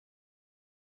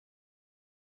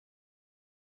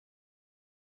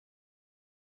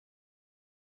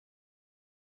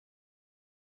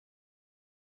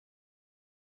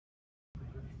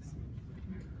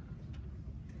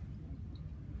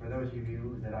those of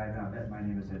you that I have not met, my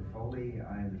name is Ed Foley.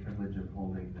 I have the privilege of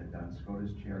holding the Duns Scotus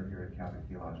Chair here at Catholic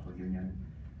Theological Union.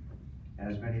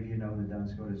 As many of you know, the Duns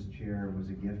Scotus Chair was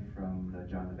a gift from the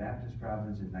John the Baptist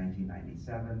province in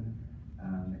 1997,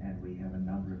 and we have a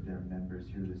number of their members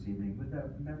here this evening. Would the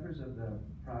members of the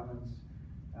province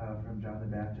from John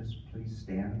the Baptist please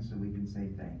stand so we can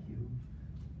say thank you?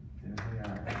 There they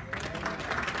are.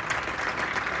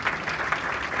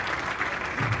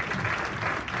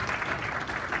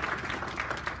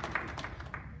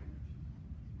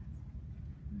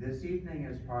 This evening,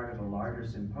 as part of a larger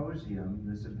symposium,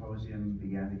 the symposium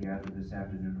began to gather this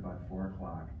afternoon about 4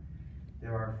 o'clock.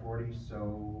 There are 40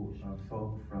 so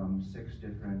folk from 6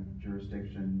 different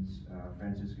jurisdictions,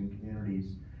 Franciscan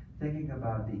communities, thinking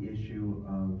about the issue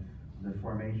of the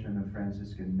formation of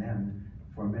Franciscan men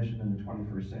for mission in the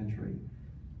 21st century.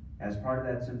 As part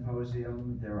of that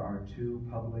symposium, there are 2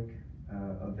 public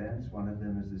events. One of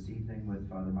them is this evening with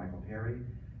Father Michael Perry.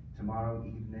 Tomorrow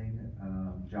evening,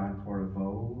 John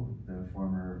Corriveau, the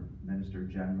former Minister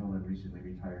General and recently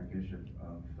retired Bishop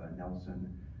of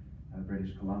Nelson,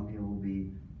 British Columbia, will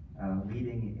be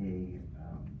leading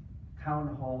a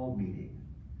town hall meeting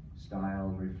style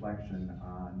reflection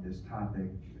on this topic,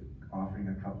 offering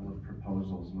a couple of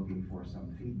proposals, looking for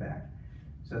some feedback.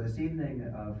 So this evening,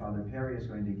 Father Perry is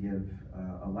going to give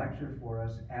a lecture for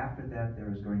us. After that,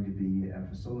 there is going to be a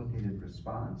facilitated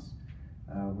response.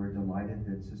 We're delighted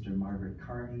that Sister Margaret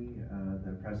Carney,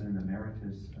 the President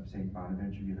Emeritus of St.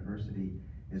 Bonaventure University,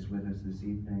 is with us this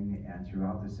evening, and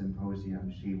throughout the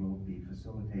symposium, she will be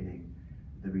facilitating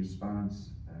the response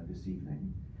this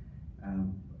evening.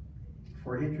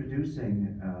 For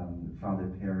introducing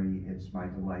Father Perry, it's my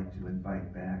delight to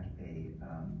invite back a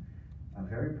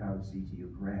very proud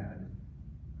CTU grad,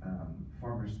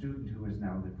 former student who is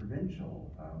now the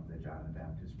provincial of the John the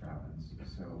Baptist province.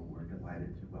 So we're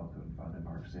delighted to welcome Father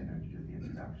Mark Singer to do the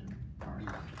introduction. Mark.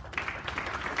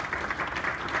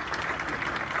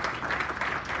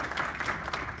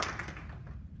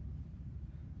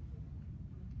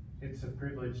 It's a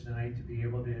privilege tonight to be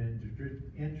able to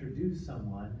introduce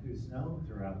someone who's known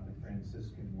throughout the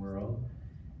Franciscan world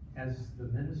as the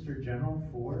Minister General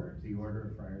for the Order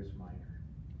of Friars Minor.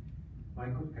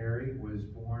 Michael Perry was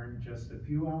born just a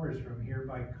few hours from here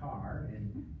by car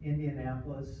in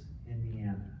Indianapolis,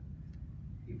 Indiana.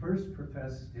 He first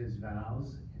professed his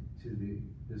vows to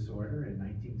this order in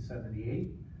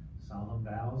 1978, solemn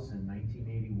vows in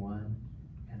 1981,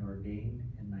 and ordained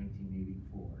in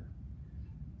 1984.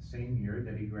 Same year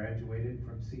that he graduated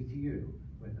from CTU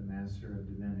with a Master of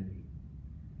Divinity.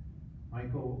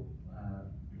 Michael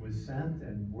was sent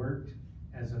and worked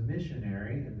as a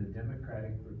missionary in the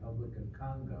Democratic Republic of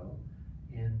Congo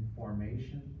in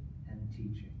formation and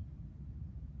teaching.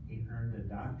 He earned a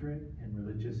doctorate in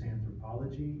religious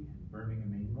anthropology in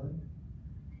Birmingham, England.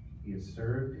 He has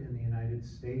served in the United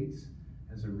States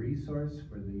as a resource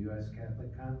for the U.S.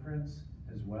 Catholic Conference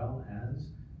as well as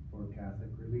for Catholic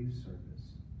Relief Service.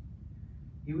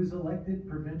 He was elected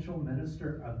Provincial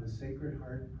Minister of the Sacred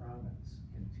Heart Province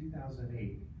in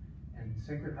 2008, and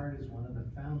Sacred Heart is one of the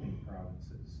founding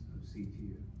provinces of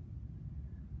CTU.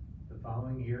 The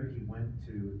following year, he went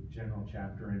to General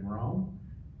Chapter in Rome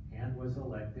and was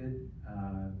elected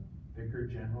Vicar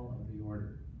General of the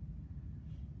Order.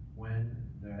 When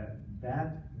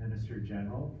that Minister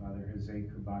General, Father Jose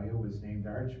Cuballo, was named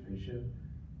Archbishop,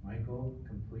 Michael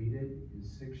completed his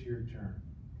 6-year term,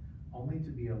 only to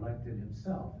be elected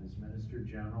himself as Minister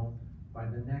General by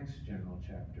the next General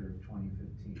Chapter of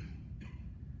 2015.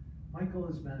 Michael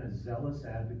has been a zealous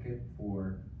advocate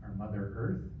for our Mother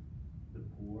Earth, the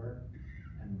poor,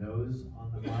 and those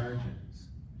on the margins.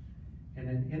 In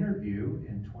an interview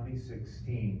in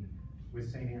 2016 with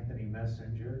St. Anthony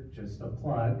Messenger, just a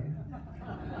plug,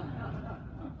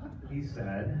 he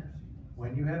said,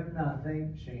 "When you have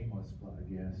nothing," shameless plug,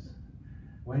 yes,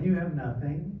 "when you have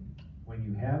nothing, when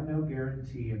you have no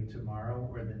guarantee of tomorrow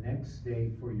or the next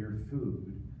day for your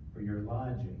food, for your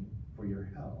lodging, for your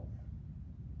health,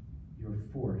 you're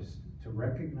forced to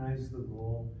recognize the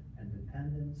role and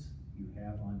dependence you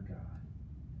have on God.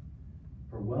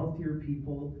 For wealthier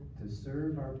people to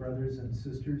serve our brothers and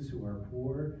sisters who are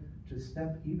poor, to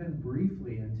step even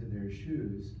briefly into their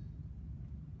shoes,"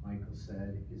 Michael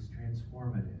said, "is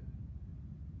transformative.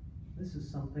 This is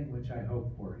something which I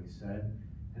hope for," he said,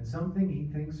 and something he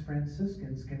thinks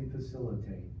Franciscans can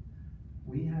facilitate.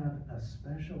 We have a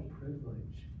special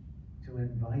privilege to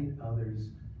invite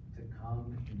others to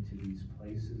come into these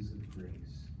places of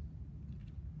grace.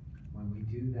 When we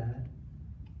do that,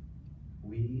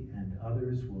 we and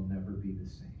others will never be the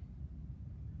same.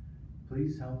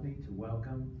 Please help me to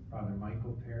welcome Father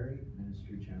Michael Perry,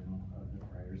 Minister General of the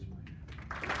Friars Minor.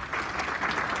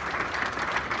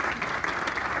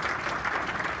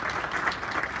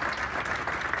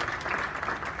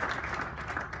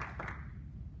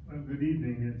 Well, good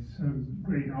evening. It's a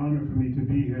great honor for me to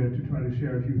be here to try to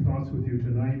share a few thoughts with you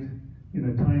tonight in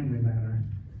a timely manner.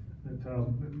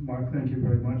 Mark, thank you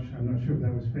very much. I'm not sure if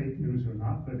that was fake news or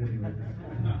not, but anyway.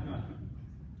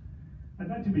 I'd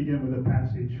like to begin with a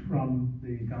passage from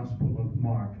the Gospel of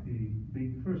Mark,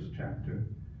 the first chapter.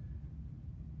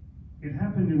 It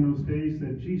happened in those days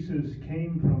that Jesus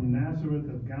came from Nazareth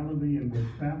of Galilee and was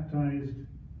baptized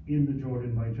in the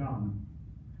Jordan by John.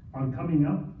 On coming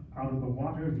up out of the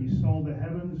water, he saw the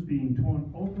heavens being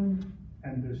torn open,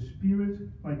 and the Spirit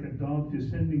like a dove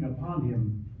descending upon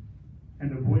him.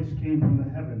 And a voice came from the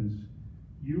heavens,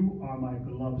 "You are my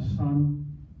beloved Son,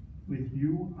 with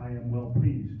you I am well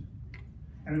pleased."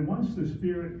 And at once the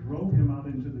Spirit drove him out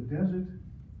into the desert,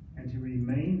 and he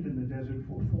remained in the desert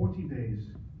for 40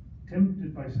 days,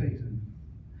 tempted by Satan.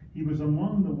 He was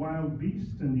among the wild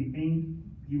beasts, and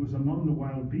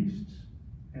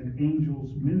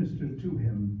angels ministered to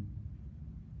him.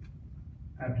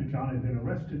 After John had been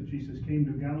arrested, Jesus came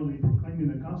to Galilee proclaiming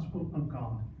the gospel of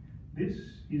God. This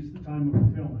is the time of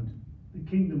fulfillment. The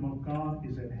kingdom of God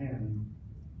is at hand.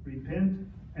 Repent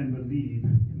and believe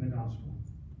in the gospel.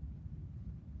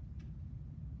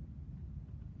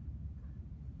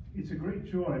 It's a great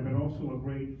joy, but also a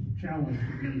great challenge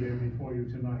to be here before you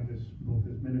tonight, both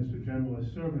as Minister General,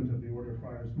 as servant of the Order of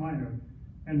Friars Minor,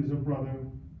 and as a brother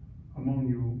among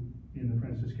you in the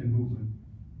Franciscan movement.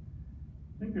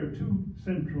 I think there are two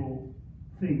central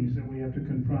things that we have to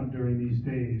confront during these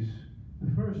days.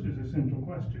 The first is a central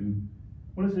question.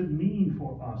 What does it mean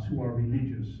for us who are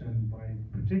religious, and by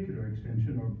particular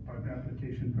extension, or by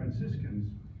application,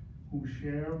 Franciscans, who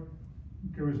share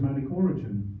charismatic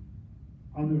origin,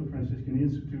 under Franciscan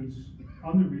institutes,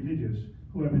 under religious,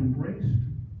 who have embraced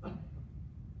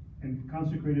and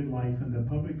consecrated life in the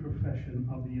public profession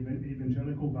of the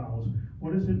evangelical vows?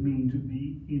 What does it mean to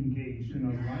be engaged in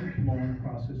a lifelong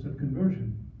process of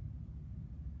conversion?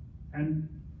 And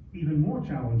even more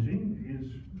challenging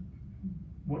is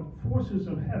what forces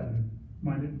of heaven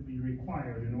might it be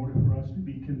required in order for us to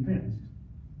be convinced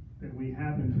that we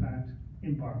have in fact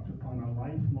embarked upon a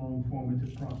lifelong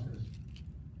formative process,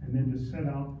 and then to set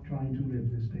out trying to live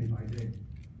this day by day.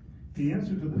 The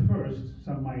answer to the first,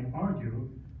 some might argue,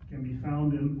 can be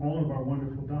found in all of our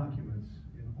wonderful documents,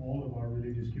 in all of our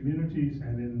religious communities,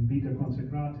 and in Vita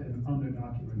Consecrata and other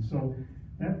documents. So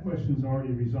that question's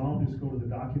already resolved. Just go to the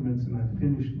documents, and I've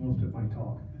finished most of my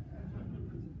talk.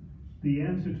 The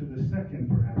answer to the second,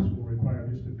 perhaps, will require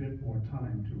just a bit more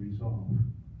time to resolve.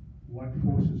 What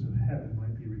forces of heaven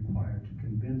might be required to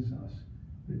convince us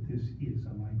that this is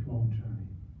a lifelong journey?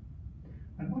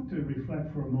 I want to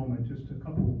reflect for a moment just a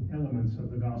couple elements of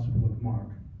the Gospel of Mark.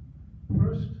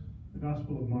 First, the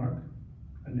Gospel of Mark,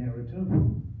 a narrative,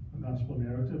 a gospel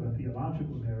narrative, a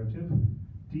theological narrative,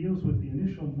 deals with the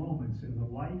initial moments in the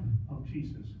life of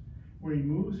Jesus, where he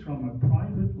moves from a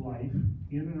private life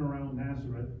in and around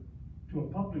Nazareth to a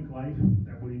public life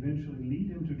that would eventually lead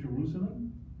him to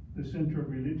Jerusalem, the center of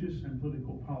religious and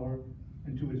political power,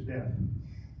 and to his death.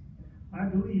 I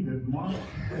believe that Mark's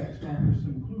text offers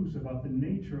some clues about the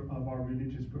nature of our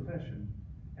religious profession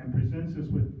and presents us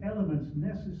with elements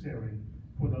necessary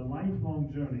for the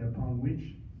lifelong journey upon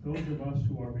which those of us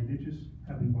who are religious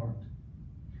have embarked.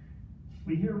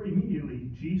 We hear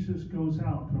immediately Jesus goes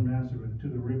out from Nazareth to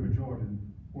the River Jordan,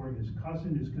 where his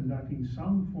cousin is conducting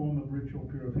some form of ritual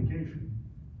purification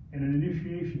and an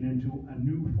initiation into a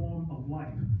new form of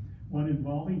life, one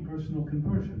involving personal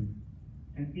conversion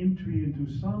and entry into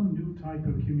some new type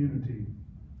of community.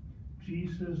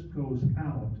 Jesus goes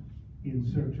out in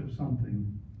search of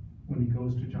something when he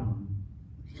goes to John.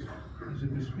 Is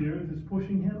it the Spirit that's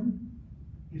pushing him?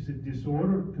 Is it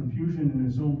disorder, confusion in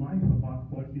his own life about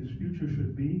what his future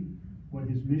should be, what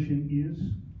his mission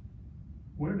is?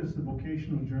 Where does the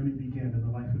vocational journey begin in the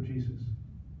life of Jesus?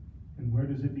 And where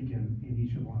does it begin in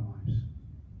each of our lives?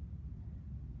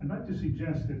 I'd like to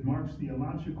suggest that Mark's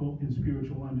theological and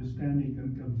spiritual understanding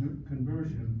of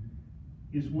conversion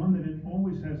is one that it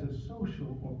always has a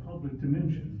social or public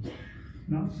dimension,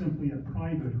 not simply a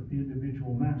private or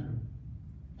individual matter.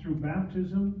 Through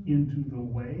baptism into the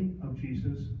way of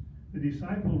Jesus, the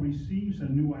disciple receives a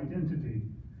new identity,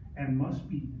 and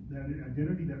that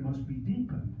identity that must be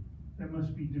deepened, that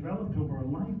must be developed over a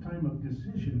lifetime of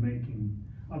decision-making,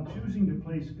 of choosing to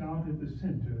place God at the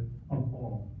center of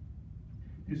all.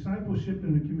 Discipleship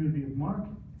in the community of Mark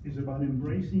is about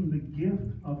embracing the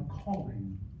gift of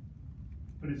calling.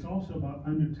 but it's also about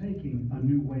undertaking a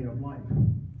new way of life,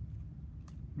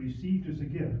 received as a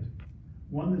gift,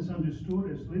 one that's understood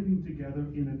as living together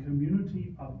in a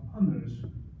community of others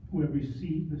who have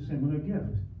received a similar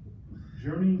gift,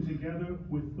 journeying together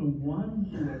with the one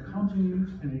who accompanies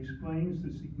and explains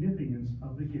the significance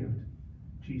of the gift,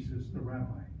 Jesus the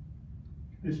Rabbi.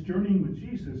 This journeying with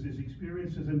Jesus is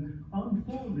experienced as an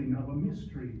unfolding of a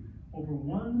mystery over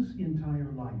one's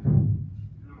entire life.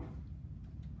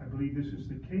 I believe this is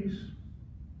the case.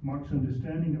 Mark's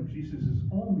understanding of Jesus'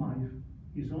 own life,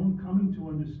 his own coming to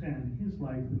understand his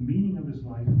life, the meaning of his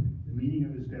life, the meaning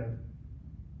of his death,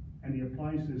 and he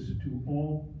applies this to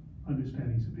all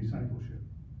understandings of discipleship.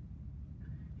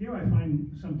 Here I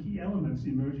find some key elements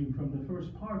emerging from the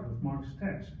first part of Mark's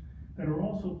text that are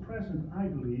also present, I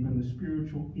believe, in the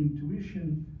spiritual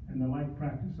intuition and the life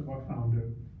practice of our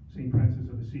founder, St. Francis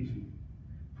of Assisi.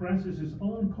 Francis'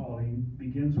 own calling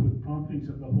begins with promptings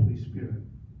of the Holy Spirit.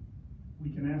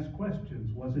 We can ask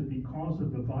questions. Was it because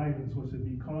of the violence? Was it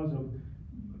because of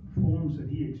forms that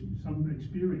he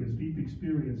experienced, deep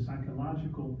experience,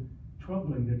 psychological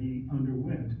troubling that he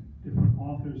underwent? Different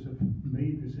authors have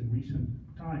made this in recent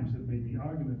times, have made the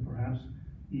argument perhaps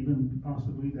even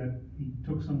possibly that he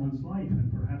took someone's life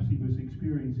and perhaps he was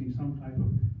experiencing some type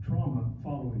of trauma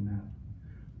following that.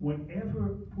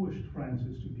 Whatever pushed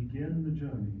Francis to begin the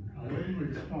journey, however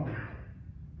it started,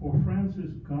 for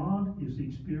Francis, God is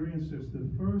experienced as the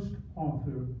first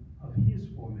author of his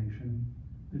formation,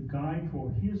 the guide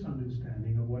for his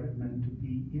understanding of what it meant to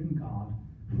be in God,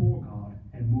 for God,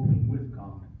 and moving with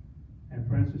God. And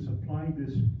Francis applied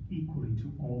this equally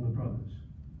to all the brothers.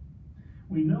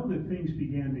 We know that things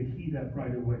began to heat up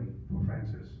right away for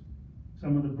Francis.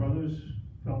 Some of the brothers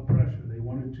felt pressure. They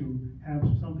wanted to have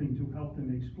something to help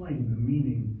them explain the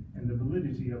meaning and the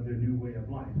validity of their new way of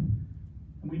life.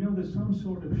 And we know that some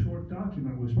sort of short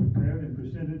document was prepared and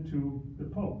presented to the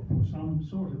Pope for some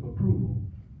sort of approval.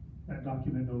 That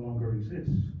document no longer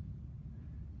exists.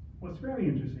 What's very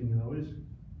interesting, though, is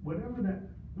whatever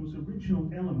those original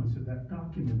elements of that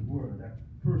document were, that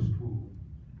first rule,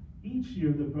 each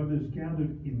year the brothers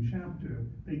gathered in chapter,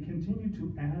 they continued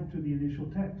to add to the initial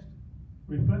text,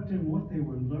 reflecting what they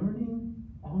were learning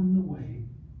on the way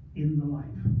in the life.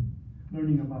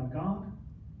 Learning about God,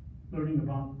 learning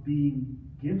about being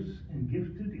gifts and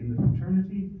gifted in the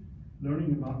fraternity,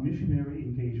 learning about missionary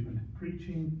engagement,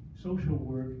 preaching, social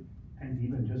work, and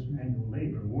even just manual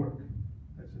labor work.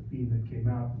 That's a theme that came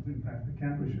out. In fact, the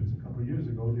Capuchins a couple of years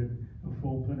ago did a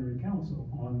full plenary council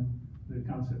on the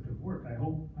concept of work. I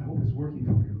hope it's working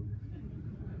for you.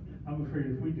 I'm afraid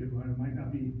if we did one, it might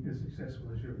not be as successful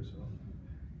as yours. So,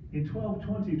 in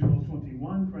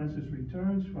 1221, Francis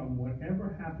returns from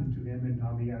whatever happened to him in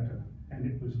Damietta, and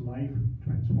it was life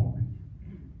transforming.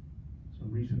 Some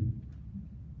recent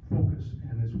focus,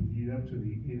 and as we lead up to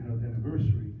the 800th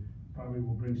anniversary, probably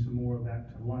will bring some more of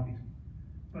that to light.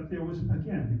 But there was,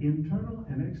 again, internal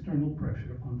and external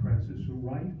pressure on Francis to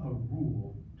write a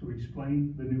rule to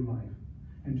explain the new life,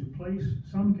 and to place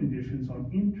some conditions on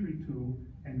entry to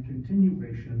and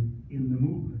continuation in the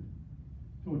movement.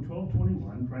 So in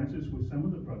 1221, Francis, with some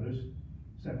of the brothers,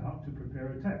 set out to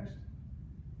prepare a text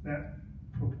that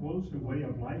proposed a way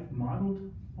of life modeled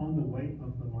on the way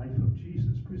of the life of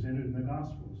Jesus presented in the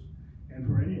Gospels. And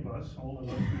for any of us, all of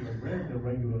us who have read the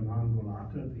regular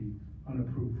non-volata, the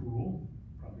unapproved rule,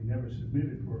 probably never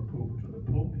submitted for approval to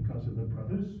the Pope because of the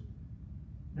brothers,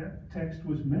 that text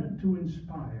was meant to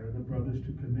inspire the brothers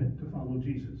to commit to follow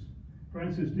Jesus.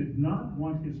 Francis did not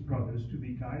want his brothers to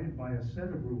be guided by a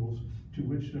set of rules to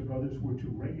which the brothers were to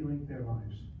regulate their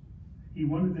lives. He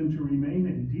wanted them to remain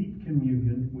in deep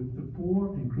communion with the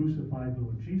poor and crucified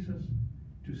Lord Jesus,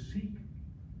 to seek,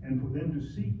 and for them to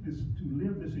seek this, to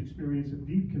live this experience of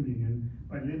deep communion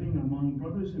by living among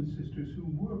brothers and sisters who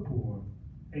were poor,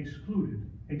 excluded,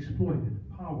 exploited,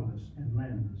 powerless, and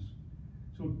landless.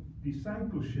 So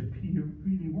discipleship here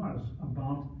really was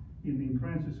about, in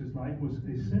Francis's life, was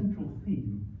a central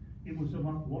theme. It was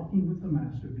about walking with the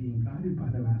Master, being guided by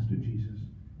the Master Jesus,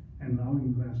 and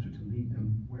allowing the Master to lead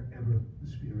them wherever the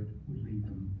Spirit would lead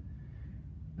them.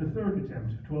 The third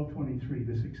attempt, 1223,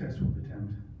 the successful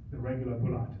attempt, the regular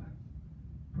volata,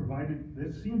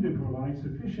 that seemed to provide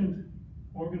sufficient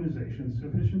organization,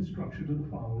 sufficient structure to the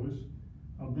followers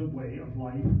of the way of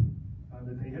life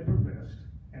that they had professed,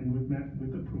 and was met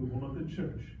with approval of the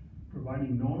Church,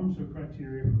 providing norms or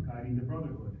criteria for guiding the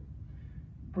brotherhood.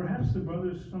 Perhaps the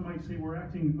brothers, some might say, were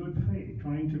acting in good faith,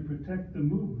 trying to protect the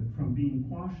movement from being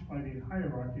quashed by the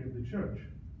hierarchy of the Church,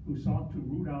 who sought to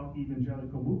root out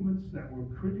evangelical movements that were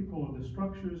critical of the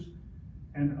structures,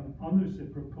 and of others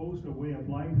that proposed a way of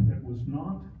life that was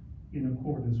not in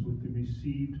accordance with the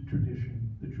received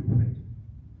tradition, the true faith.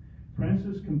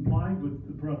 Francis complied with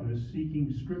the brothers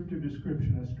seeking a stricter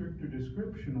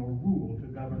description or rule to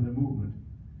govern the movement,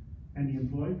 and he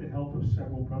employed the help of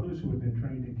several brothers who had been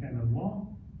trained in canon law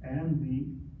and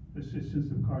the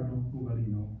assistance of Cardinal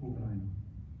Ugolino.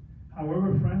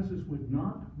 However, Francis would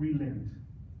not relent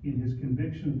in his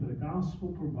conviction that the gospel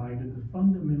provided the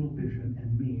fundamental vision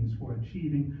and means for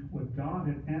achieving what God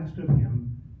had asked of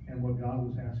him and what God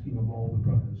was asking of all the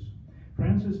brothers.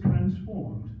 Francis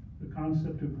transformed the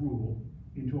concept of rule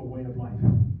into a way of life,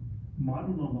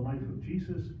 modeled on the life of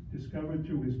Jesus, discovered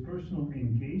through his personal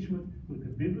engagement with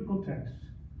the biblical texts,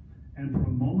 and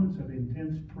from moments of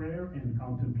intense prayer and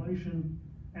contemplation,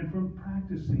 and from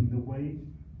practicing the way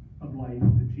of life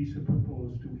that Jesus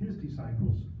proposed to his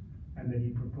disciples and that he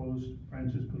proposed,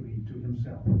 Francis believed, to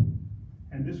himself.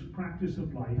 And this practice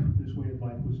of life, this way of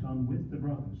life, was done with the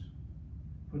brothers.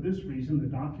 For this reason, the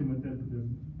document, the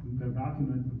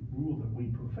rule that we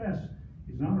profess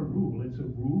is not a rule, it's a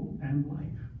rule and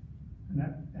life. And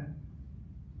that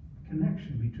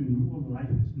connection between rule and life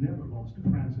is never lost to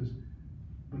Francis,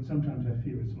 but sometimes I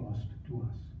fear it's lost to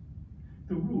us.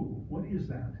 The rule, what is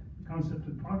that? The concept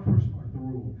of first part of the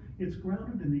rule. It's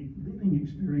grounded in the living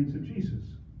experience of Jesus.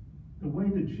 The way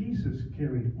that Jesus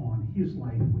carried on his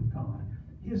life with God,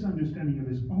 his understanding of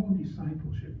his own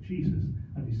discipleship. Jesus,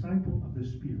 a disciple of the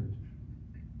Spirit.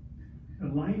 The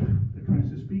life that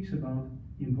Francis speaks about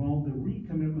involved the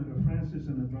recommitment of Francis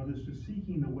and the brothers to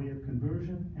seeking the way of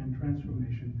conversion and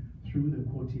transformation through the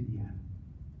quotidian.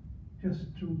 Just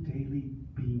through daily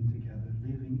being together,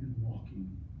 living and walking.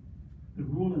 The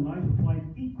rule in life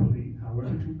applied equally, however,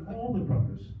 to all the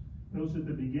brothers, those at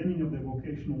the beginning of their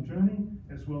vocational journey,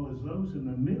 as well as those in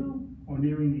the middle or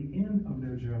nearing the end of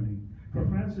their journey. For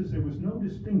Francis, there was no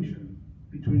distinction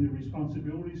between the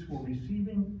responsibilities for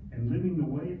receiving and living the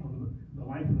way of the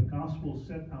life of the gospel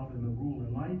set out in the rule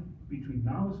in life between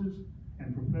novices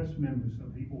and professed members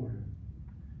of the order.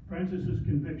 Francis's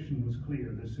conviction was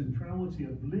clear, the centrality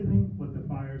of living what the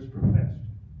friars professed,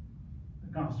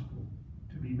 the gospel,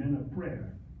 to be men of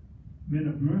prayer, men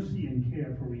of mercy and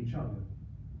care for each other,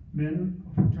 men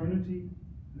of fraternity,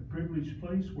 the privileged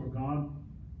place where God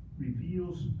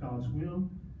reveals God's will,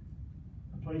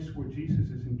 a place where Jesus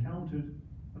is encountered,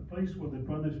 a place where the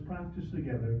brothers practice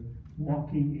together,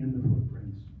 walking in the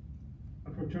footprints,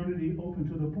 a fraternity open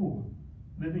to the poor,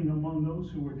 living among those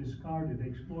who were discarded,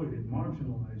 exploited,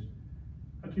 marginalized,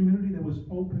 a community that was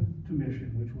open to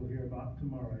mission, which we'll hear about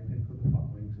tomorrow, I think, with the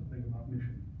following, something about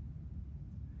mission.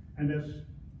 And as,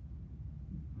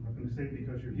 I'm not going to say it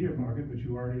because you're here, Margaret, but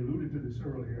you already alluded to this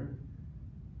earlier,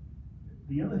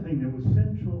 the other thing that was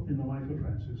central in the life of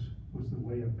Francis was the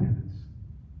way of penance.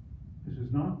 This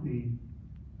is not the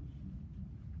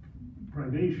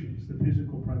privations, the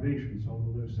physical privations,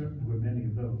 although there certainly were many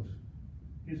of those.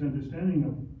 His understanding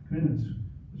of penance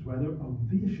was rather a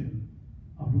vision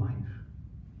of life,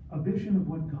 a vision of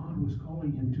what God was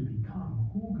calling him to become,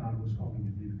 who God was calling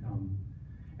him to become.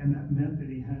 And that meant that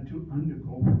he had to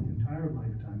undergo for the entire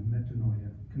lifetime metanoia,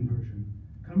 conversion,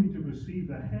 coming to receive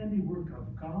the handiwork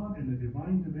of God and the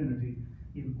divine divinity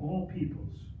in all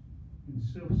peoples, in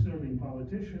self-serving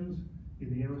politicians,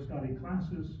 in the aristocratic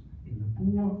classes, in the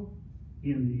poor,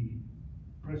 in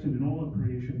the present in all of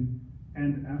creation,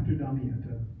 and after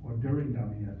Damietta, or during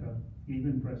Damietta,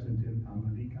 even present in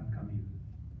Amalika Kamil,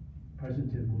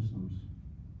 present in Muslims.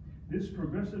 This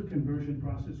progressive conversion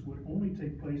process would only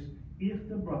take place if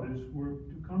the brothers were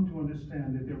to come to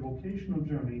understand that their vocational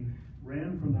journey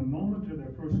ran from the moment of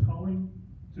their first calling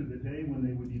to the day when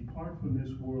they would depart from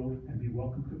this world and be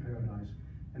welcomed to paradise.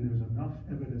 And there's enough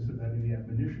evidence of that in the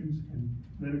admonitions and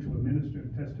letter to a minister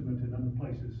and testament and other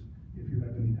places, if you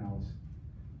have any doubts,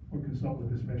 or consult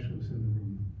with the specialists in the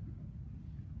room.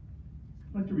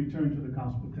 I'd like to return to the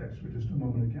gospel text for just a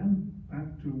moment again, back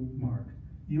to Mark.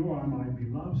 You are my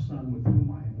beloved Son with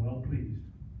whom I am well pleased.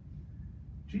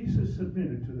 Jesus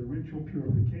submitted to the ritual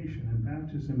purification and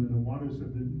baptism in the waters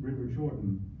of the River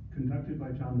Jordan, conducted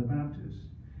by John the Baptist.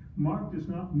 Mark does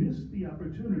not miss the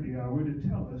opportunity, however, to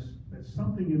tell us that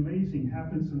something amazing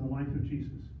happens in the life of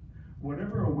Jesus.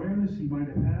 Whatever awareness he might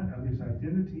have had of his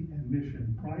identity and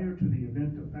mission prior to the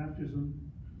event of baptism,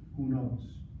 who knows?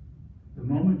 The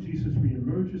moment Jesus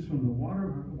reemerges from the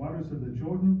waters of the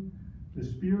Jordan, the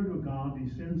Spirit of God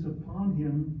descends upon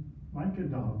him like a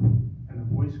dove, and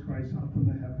a voice cries out from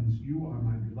the heavens, "You are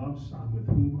my beloved Son, with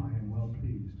whom I am well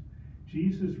pleased."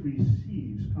 Jesus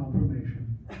receives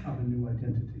confirmation of a new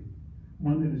identity,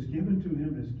 one that is given to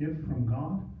him as gift from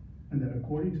God, and that,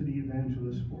 according to the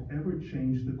evangelists, forever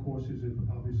changed the courses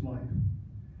of his life.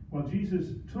 While Jesus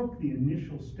took the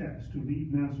initial steps to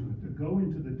leave Nazareth, to go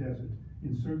into the desert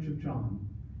in search of John,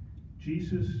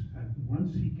 Jesus,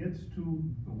 once he gets to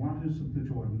the waters of the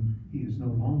Jordan, he is no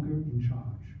longer in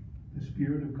charge. The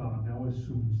Spirit of God now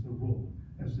assumes the role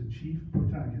as the chief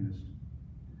protagonist.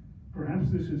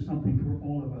 Perhaps this is something for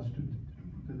all of us to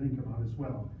think about as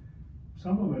well.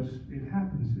 Some of us, it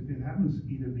happens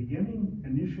either beginning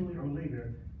initially or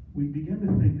later, we begin to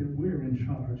think that we're in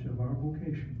charge of our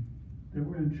vocation, that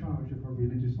we're in charge of our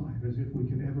religious life, as if we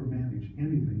could ever manage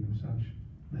anything of such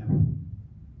level.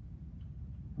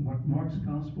 And what Mark's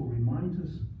gospel reminds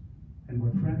us, and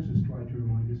what Francis tried to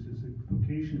remind us, is that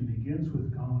vocation begins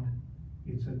with God.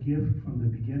 It's a gift from the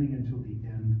beginning until the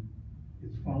end.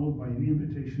 It's followed by an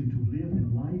invitation to live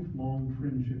in lifelong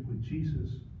friendship with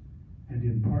Jesus and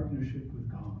in partnership with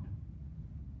God.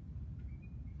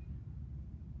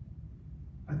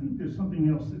 I think there's something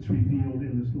else that's revealed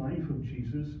in this life of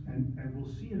Jesus, and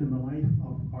we'll see it in the life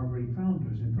of our great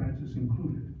founders, and Francis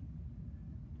included.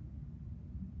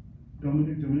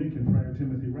 Dominican Friar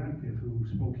Timothy Radcliffe, who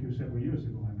spoke here several years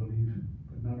ago, I believe,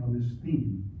 but not on this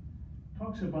theme,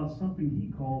 talks about something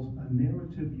he calls a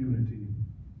narrative unity.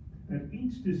 That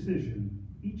each decision,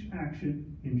 each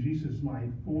action in Jesus' life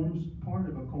forms part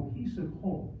of a cohesive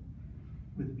whole,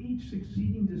 with each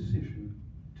succeeding decision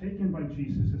taken by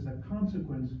Jesus as a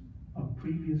consequence of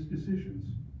previous decisions.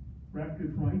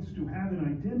 Radcliffe writes, to have an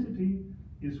identity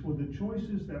is for the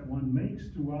choices that one makes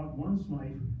throughout one's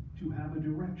life to have a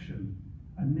direction,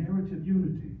 a narrative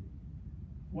unity.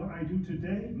 What I do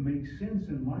today makes sense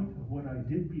in light of what I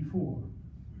did before.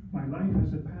 My life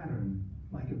has a pattern,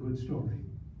 like a good story.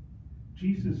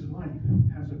 Jesus' life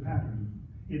has a pattern.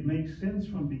 It makes sense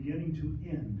from beginning to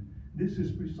end. This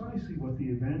is precisely what the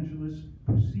evangelists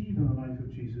perceive in the life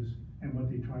of Jesus and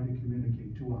what they try to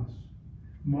communicate to us.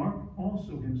 Mark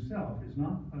also himself is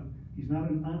not a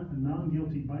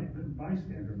non-guilty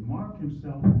bystander. Mark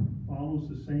himself follows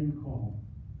the same call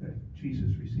that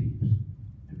Jesus receives,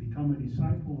 to become a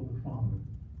disciple of the Father,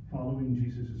 following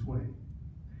Jesus' way.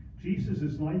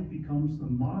 Jesus' life becomes the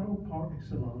model par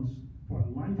excellence for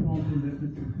a lifelong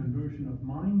commitment to conversion of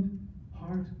mind,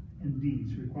 heart, and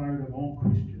deeds required of all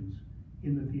Christians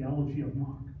in the theology of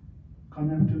Mark. Come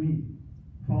after me,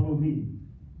 follow me,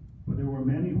 for there were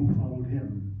many who followed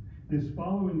him. This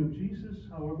following of Jesus,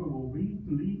 however, will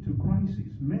lead to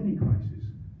crises, many crises,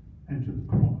 and to the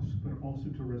cross, but also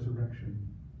to resurrection.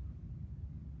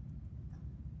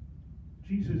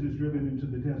 Jesus is driven into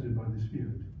the desert by the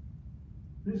Spirit.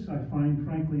 This, I find,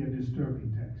 frankly, a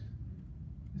disturbing text.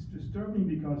 It's disturbing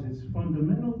because it's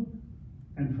fundamental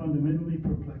and fundamentally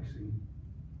perplexing.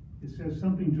 It says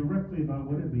something directly about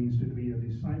what it means to be a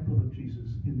disciple of Jesus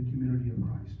in the community of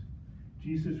Christ.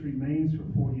 Jesus remains for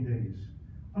 40 days,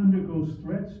 undergoes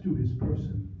threats to his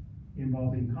person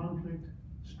involving conflict,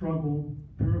 struggle,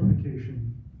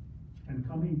 purification, and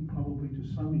coming probably to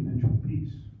some eventual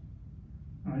peace.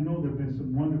 I know there have been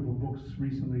some wonderful books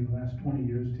recently, in the last 20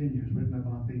 years, 10 years, written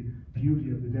about the beauty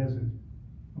of the desert.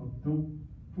 Well, don't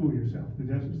fool yourself. The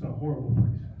desert's a horrible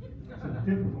place. It's a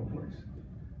difficult place.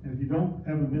 And if you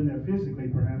haven't been there physically,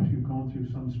 perhaps you've gone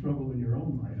through some struggle in your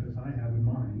own life, as I have in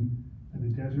mine. And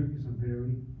the desert is a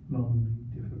very lonely,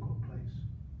 difficult place.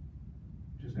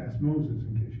 Just ask Moses,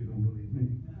 in case you don't believe me.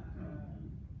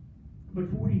 But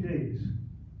 40 days,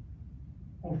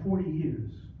 or 40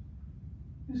 years,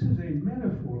 this is a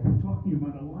metaphor for talking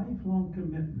about a lifelong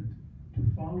commitment to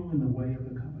follow in the way of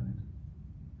the covenant.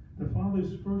 The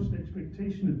Father's first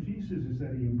expectation of Jesus is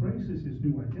that he embraces his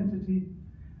new identity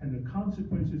and the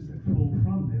consequences that flow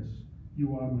from this.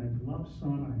 You are my beloved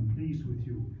Son, I'm pleased with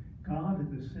you. God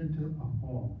at the center of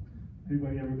all.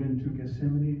 Anybody ever been to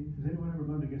Gethsemane? Has anyone ever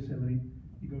gone to Gethsemane?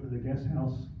 You go to the guest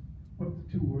house. What are the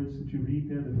two words that you read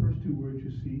there? The first two words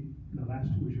you see, and the last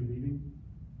two words you're reading?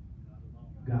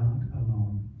 God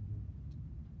alone.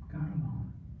 God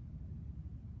alone.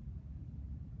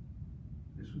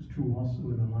 This was true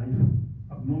also in the life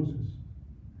of Moses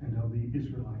and of the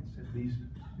Israelites, at least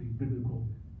the biblical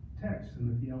text and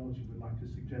the theology would like to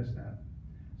suggest that.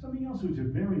 Something else which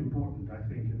is very important, I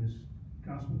think, in this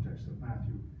gospel text of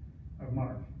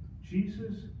Mark.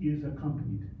 Jesus is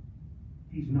accompanied.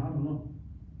 He's not alone.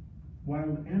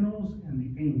 Wild animals and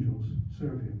the angels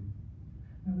serve him.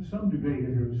 Now, there's some debate.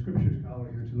 If you're a scripture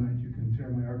scholar here tonight, you can tear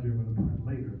my argument apart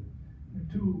later. There are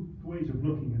two ways of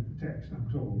looking at the text, I'm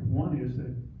told. One is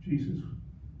that Jesus,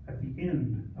 at the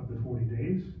end of the 40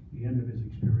 days, the end of his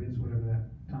experience, whatever that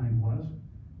time was,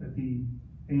 that the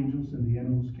angels and the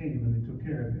animals came and they took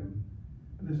care of him.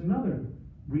 But there's another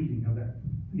reading of that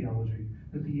theology,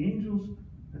 that the angels,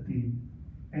 that the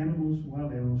animals,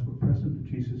 wild animals, were present with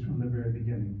Jesus from the very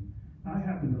beginning. I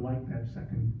happen to like that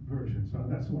second version, so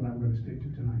that's the one I'm going to stick to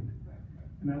tonight.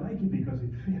 And I like it because it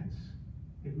fits.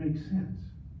 It makes sense.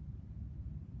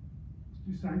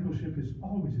 Discipleship is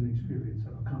always an experience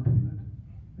of accompaniment.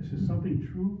 This is something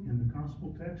true in the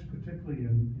gospel text, particularly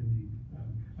in the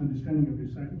understanding of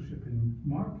discipleship in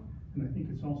Mark, and I think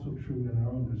it's also true in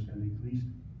our own understanding, at least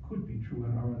could be true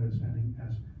in our understanding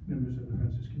as members of the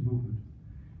Franciscan movement.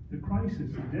 The crisis,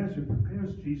 the desert,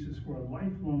 prepares Jesus for a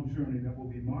lifelong journey that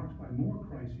will be marked by more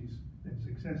crises than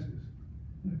successes.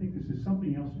 And I think this is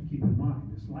something else to keep in mind.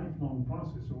 This lifelong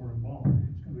process that we're involved in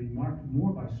is going to be marked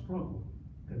more by struggle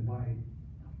than by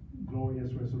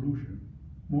glorious resolution.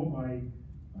 More by,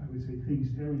 I would say,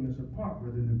 things tearing us apart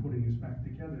rather than putting us back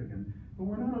together again. But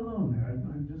we're not alone there. I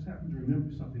just happened to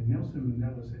remember something Nelson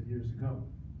Mandela said years ago.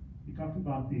 He talked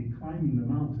about the climbing the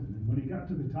mountain, and when he got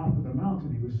to the top of the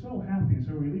mountain, he was so happy and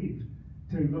so relieved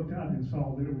till he looked out and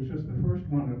saw that it was just the first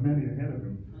one of many ahead of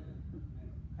him.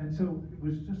 And so it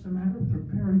was just a matter of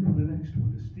preparing for the next one,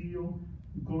 to steal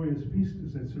the glorious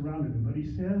vistas that surrounded him. But he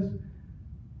says,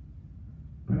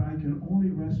 but I can only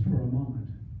rest for a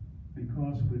moment,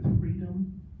 because with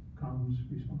freedom comes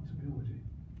responsibility.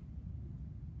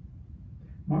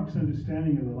 Mark's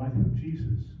understanding of the life of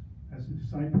Jesus as a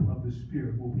disciple of the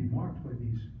Spirit will be marked by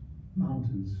these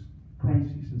mountains,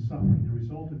 crises, and suffering, the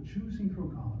result of choosing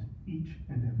for God each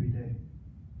and every day.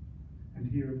 And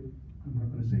here, I'm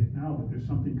not going to say it now, but there's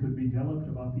something could be developed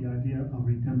about the idea of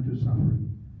redemptive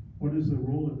suffering. What is the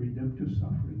role of redemptive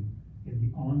suffering in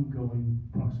the ongoing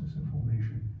process of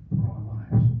formation for our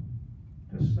lives?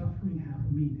 Does suffering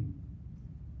have meaning?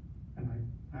 And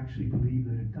I actually believe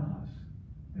that it does.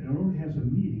 It only has a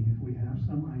meaning if we have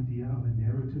some idea of a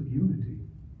narrative unity,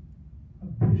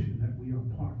 a vision that we are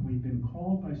part. We've been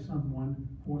called by someone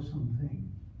for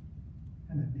something.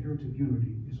 And that narrative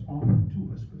unity is offered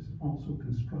to us, but it's also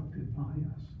constructed by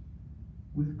us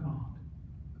with God.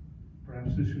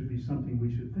 Perhaps this should be something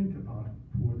we should think about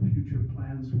for the future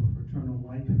plans for fraternal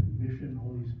life and mission,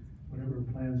 all these, whatever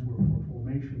plans were for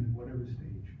formation at whatever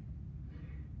stage.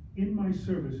 In my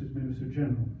service as Minister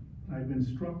General, I've been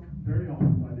struck very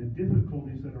often by the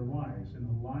difficulties that arise in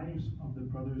the lives of the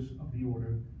brothers of the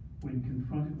order when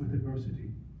confronted with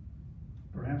adversity.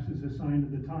 Perhaps it's a sign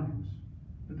of the times,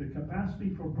 but the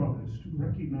capacity for brothers to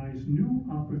recognize new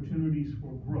opportunities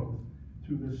for growth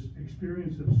through this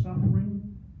experience of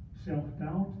suffering,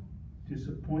 self-doubt,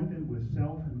 disappointment with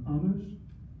self and others,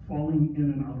 falling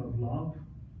in and out of love,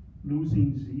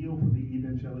 losing zeal for the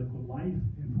evangelical life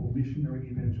and for missionary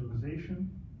evangelization,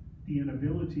 the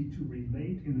inability to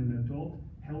relate in an adult,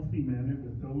 healthy manner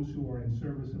with those who are in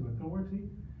service of authority,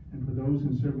 and for those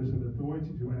in service of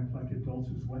authority to act like adults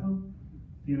as well,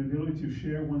 the inability to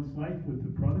share one's life with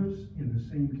the brothers in the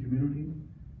same community.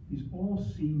 These all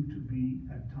seem to be,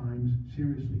 at times,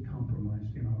 seriously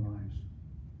compromised in our lives.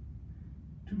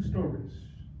 Two stories.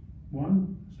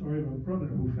 One story of a brother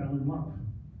who fell in love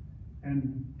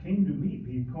and came to meet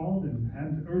me. He called and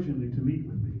had urgently to meet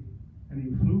with me, and he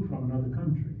flew from another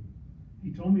country. He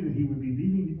told me that he would be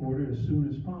leaving the order as soon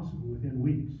as possible, within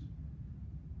weeks.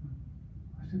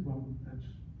 I said, well,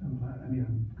 I'm glad. I mean,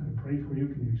 I'm going to pray for you.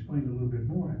 Can you explain a little bit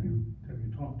more? Have you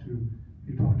talked to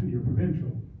your provincial?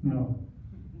 No.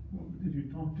 Well, did you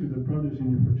talk to the brothers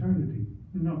in your fraternity?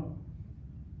 No.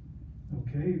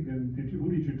 Okay, then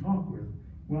who did you talk with?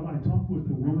 Well, I talked with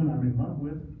the woman I'm in love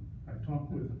with. I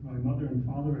talked with my mother and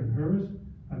father and hers.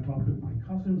 I talked with my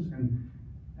cousins, and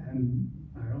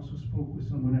I also spoke with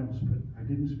someone else, but I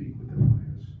didn't speak with the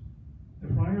friars. The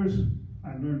friars,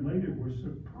 I learned later, were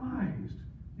surprised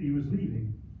that he was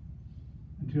leaving,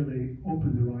 until they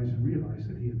opened their eyes and realized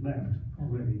that he had left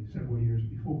already several years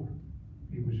before.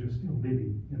 He was just still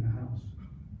living in the house.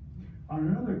 On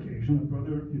another occasion, a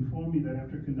brother informed me that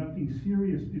after conducting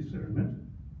serious discernment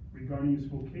regarding his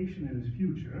vocation and his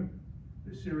future,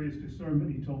 the serious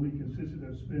discernment, he told me, consisted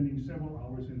of spending several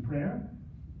hours in prayer,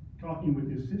 talking with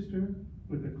his sister,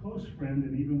 with a close friend,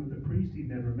 and even with a priest he'd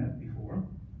never met before.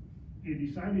 He had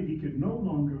decided he could no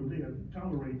longer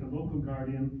tolerate the local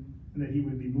guardian, and that he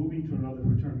would be moving to another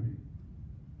fraternity.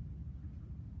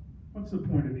 What's the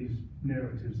point of these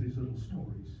narratives, these little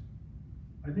stories?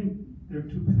 I think there are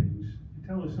two things. They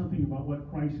tell us something about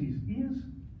what crisis is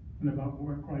and about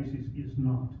what crisis is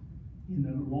not in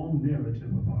the long narrative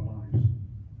of our lives.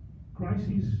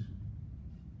 Crises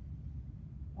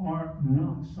are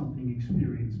not something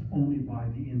experienced only by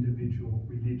the individual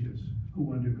religious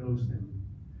who undergoes them.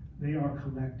 They are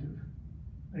collective.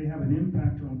 They have an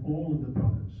impact on all of the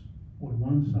brothers. When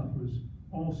one suffers,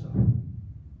 all suffer.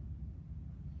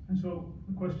 And so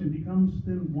the question becomes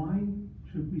then, why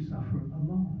should we suffer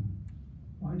alone?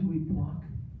 Why do we block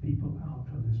people out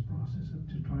on this process of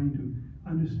trying to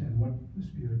understand what the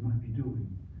Spirit might be doing.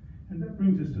 And that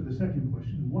brings us to the second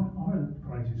question: what are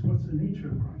crises? What's the nature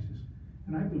of crisis?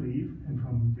 And I believe, and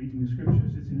from reading the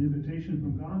scriptures, it's an invitation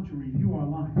from God to review our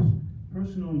lives,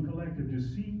 personal and collective, to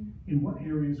see in what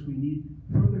areas we need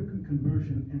further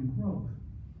conversion and growth.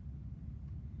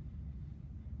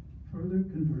 Further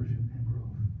conversion and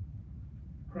growth.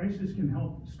 Crisis can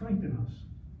help strengthen us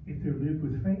if they're lived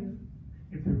with faith,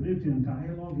 if they're lived in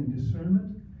dialogue and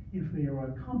discernment, if they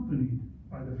are accompanied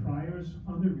by the friars,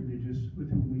 other religious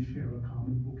with whom we share a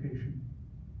common vocation.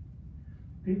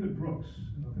 David Brooks,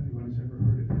 I don't know if anyone has ever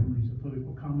heard of him, he's a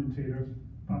political commentator,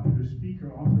 popular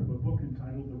speaker, author of a book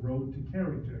entitled The Road to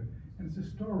Character, and it's a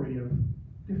story of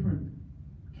different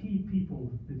key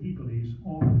people that he believes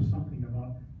offer something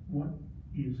about what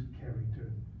is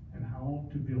character and how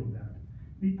to build that.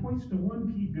 And he points to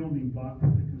one key building block for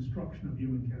the construction of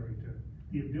human character: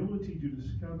 the ability to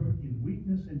discover in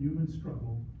weakness and human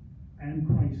struggle and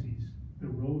crises the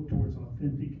road towards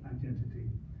authentic identity.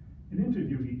 An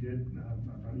interview he did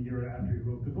about a year after he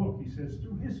wrote the book, he says,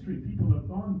 through history, people have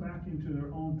gone back into their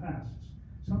own pasts,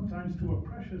 sometimes to a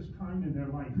precious time in their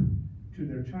life, to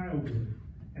their childhood,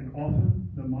 and often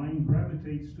the mind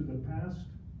gravitates to the past,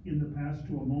 in the past,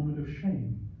 to a moment of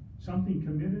shame, something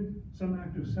committed, some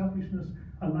act of selfishness,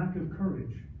 a lack of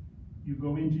courage. You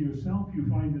go into yourself, you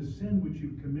find the sin which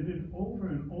you've committed over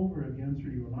and over again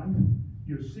through your life,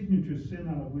 your signature sin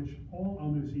out of which all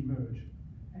others emerge,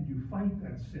 and you fight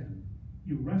that sin,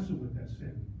 you wrestle with that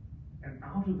sin, and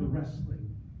out of the wrestling,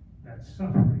 that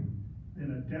suffering,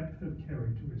 then a depth of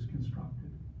character is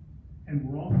constructed. And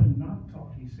we're often not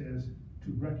taught, he says,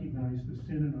 to recognize the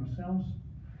sin in ourselves,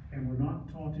 and we're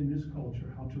not taught in this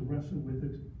culture how to wrestle with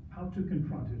it, how to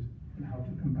confront it, and how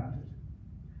to combat it.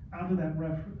 Out of that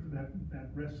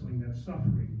wrestling, that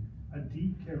suffering, a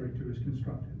deep character is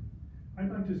constructed. I'd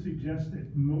like to suggest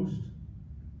that most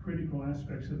critical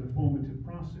aspects of the formative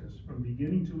process, from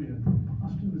beginning to end, from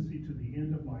posthumacy to the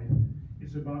end of life,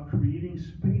 is about creating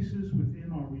spaces within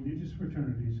our religious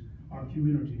fraternities, our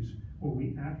communities, where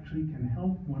we actually can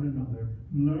help one another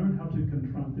learn how to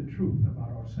confront the truth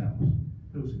about ourselves,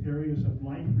 those areas of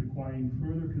life requiring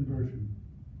further conversion.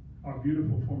 Our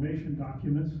beautiful formation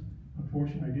documents,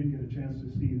 unfortunately I didn't get a chance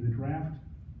to see the draft.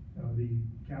 The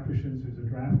Capuchins, there's a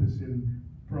draft that's in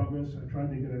progress. I tried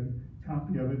to get a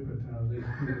copy of it, but they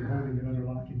were holding it under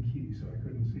lock and key, so I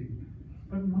couldn't see.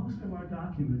 But most of our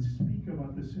documents speak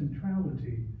about the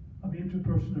centrality of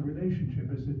interpersonal relationship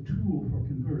as a tool for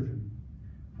conversion,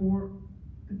 for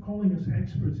calling us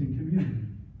experts in community.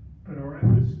 But our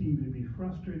efforts seem to be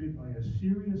frustrated by a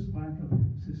serious lack of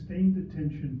sustained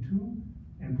attention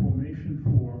to and formation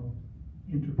for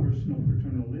interpersonal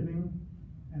fraternal living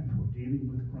and for dealing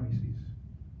with crises.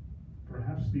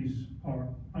 Perhaps these are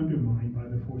undermined by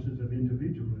the forces of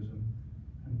individualism,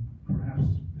 and perhaps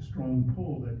the strong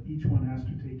pull that each one has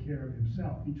to take care of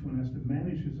himself, each one has to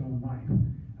manage his own life.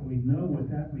 And we know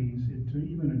what that means,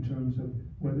 even in terms of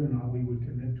whether or not we would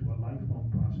commit to a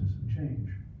lifelong process of change.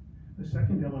 The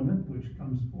second element, which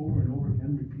comes over and over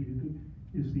again repeatedly,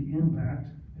 is the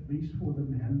impact, at least for the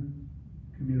men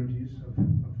communities of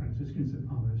Franciscans and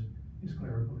others, is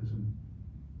clericalism.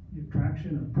 The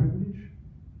attraction of privilege,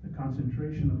 the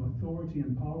concentration of authority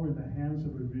and power in the hands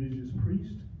of a religious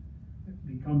priest, that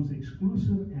becomes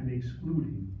exclusive and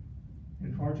excluding.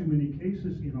 In far too many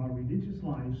cases in our religious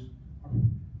lives, our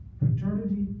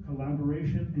fraternity,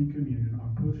 collaboration, and communion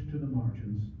are pushed to the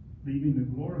margins, leaving the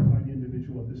glorified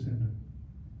individual at the center.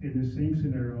 In this same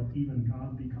scenario, even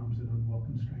God becomes an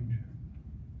unwelcome stranger.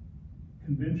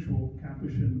 Conventual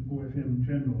Capuchin OFM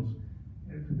generals,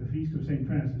 at the Feast of St.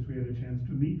 Francis, we had a chance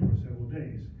to meet for several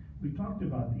days. We talked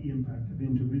about the impact of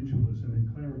individualism and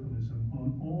clericalism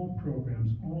on all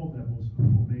programs, all levels of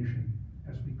formation,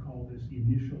 as we call this, the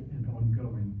initial and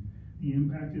ongoing. The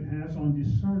impact it has on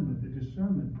discernment, the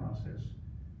discernment process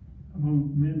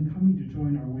among men coming to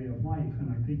join our way of life,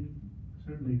 and I think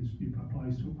certainly this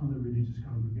applies to other religious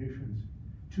congregations.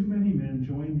 Too many men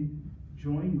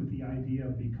join with the idea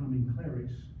of becoming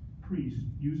clerics, priests,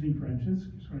 using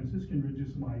Franciscan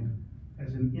religious life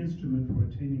as an instrument for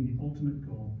attaining the ultimate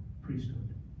goal, priesthood.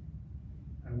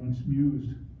 I once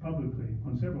mused publicly,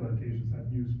 on several occasions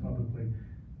I've mused publicly,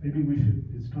 maybe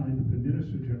it's time that the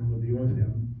Minister General of the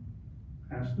OFM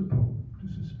ask the Pope to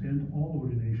suspend all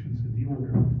ordinations in the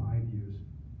order for 5 years,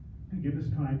 to give us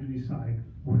time to decide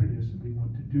what it is that we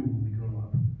want to do when we grow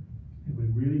up. If we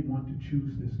really want to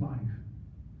choose this life,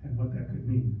 and what that could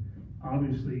mean.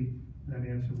 Obviously, that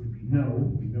answer would be no.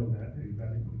 We know that. The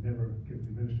Vatican would never give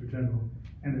the Minister General.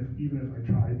 And even if I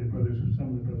tried,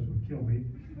 some of the brothers would kill me.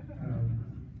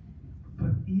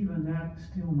 But that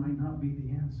still might not be the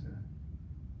answer.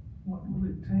 What will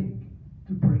it take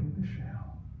to break the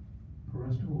shell for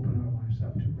us to open our lives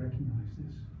up to recognize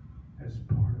this as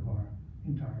part of our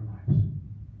entire lives?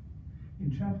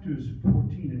 In chapters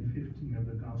 14 and 15 of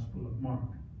the Gospel of Mark,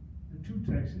 the two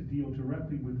texts deal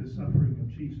directly with the suffering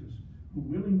of Jesus, who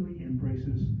willingly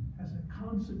embraces, as a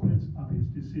consequence of his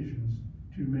decisions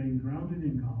to remain grounded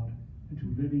in God and to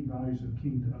living values of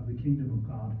the kingdom of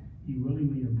God, he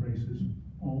willingly embraces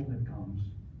all that comes.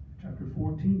 Chapter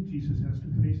 14, Jesus has to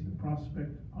face the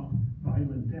prospect of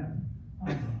violent death.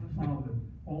 Father,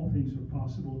 all things are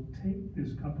possible. Take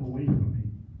this cup away from me.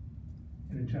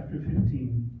 And in chapter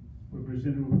 15, we're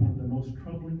presented with one of the most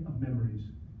troubling of memories,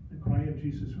 the cry of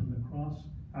Jesus from the cross,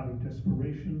 out of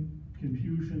desperation,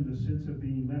 confusion, the sense of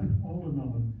being left all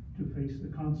alone to face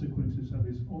the consequences of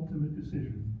his ultimate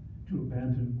decision to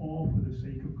abandon all for the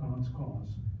sake of God's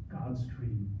cause, God's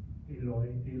dream.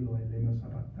 Eloi, Eloi, lema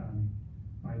sabachthani.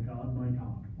 My God,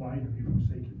 why have you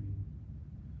forsaken me?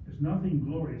 There's nothing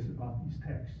glorious about these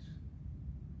texts.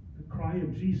 The cry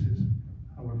of Jesus,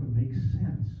 however, makes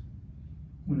sense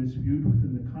when it's viewed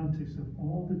within the context of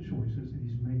all the choices that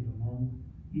he's made along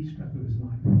each step of his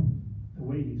life. The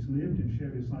way he's lived and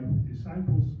shared his life with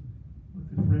disciples, with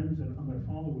the friends and other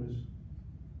followers,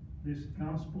 this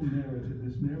gospel narrative,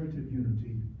 this narrative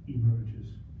unity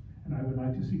emerges. And I would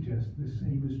like to suggest the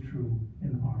same is true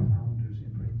in our founders,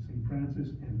 in St. Francis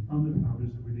and other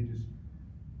founders of religious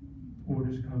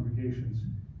orders, congregations.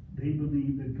 They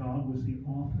believed that God was the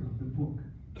author of the book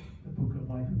of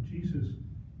life of Jesus,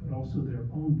 but also their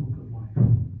own book of life,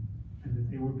 and that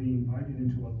they were being invited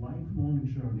into a lifelong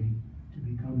journey to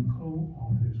become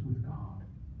co-authors with God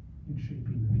in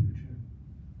shaping the future.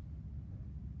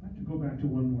 I'd like to go back to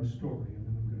one more story, and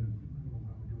then I don't know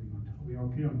how we're doing on time. Are we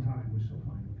okay on time? We're so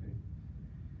fine, okay.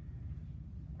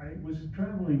 I was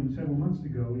traveling several months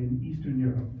ago in Eastern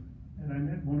Europe, and I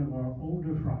met one of our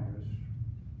older friars,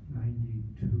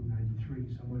 92,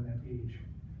 93, somewhere in that age.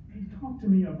 He talked to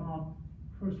me about,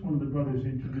 first one of the brothers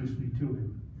introduced me to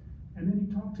him, and then he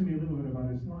talked to me a little bit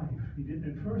about his life. He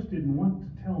at first didn't want to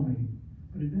tell me,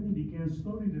 but then he began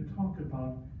slowly to talk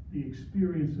about the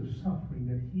experience of suffering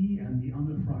that he and the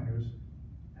other friars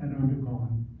had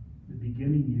undergone the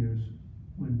beginning years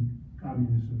when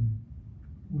communism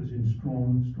was in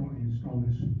strongest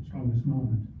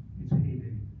moment, its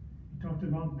heyday. He talked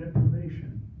about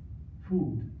deprivation,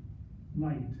 food,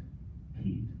 light,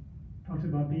 heat. Talked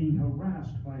about being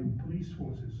harassed by police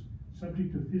forces,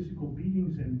 subject to physical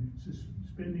beatings and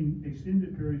spending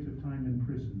extended periods of time in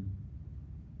prison.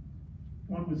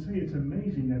 One would say it's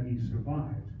amazing that he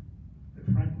survived, but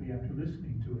frankly, after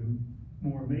listening to him,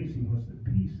 more amazing was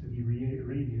the peace that he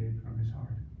radiated from his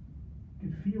heart. You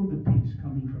could feel the peace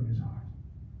coming from his heart.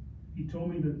 He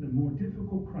told me that the more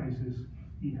difficult crisis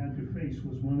he had to face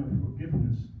was one of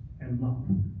forgiveness and love.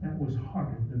 That was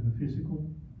harder than the physical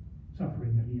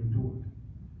suffering that he endured.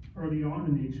 Early on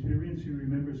in the experience, he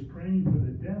remembers praying for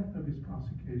the death of his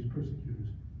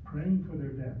persecutors, praying for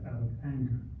their death out of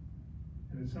anger.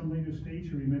 And at some later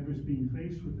stage, he remembers being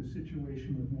faced with a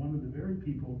situation with one of the very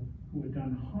people who had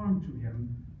done harm to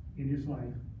him in his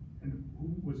life and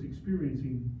who was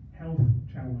experiencing health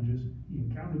challenges. He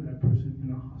encountered that person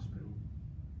in a hospital.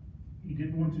 He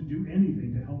didn't want to do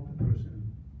anything to help the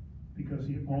person because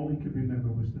all he could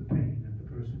remember was the pain that the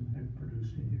person had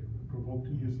provoked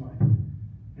in his life.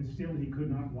 And still he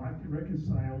could not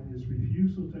reconcile his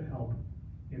refusal to help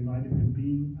in light of him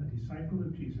being a disciple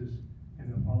of Jesus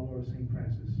and a follower of St.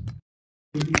 Francis.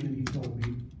 In the end, he told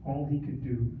me all he could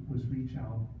do was reach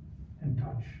out and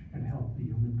touch and help the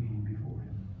human being before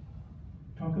him.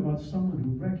 Talk about someone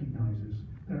who recognizes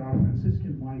that our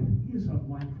Franciscan life is a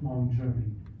lifelong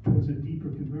journey towards a deeper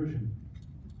conversion.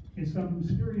 In some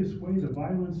mysterious way, the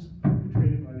violence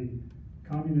perpetrated by the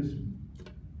communist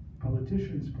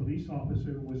politician's police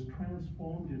officer was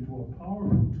transformed into a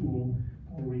powerful tool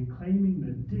for reclaiming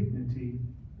the dignity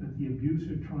that the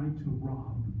abuser tried to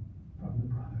rob from the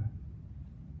brother.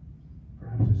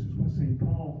 Perhaps this is what St.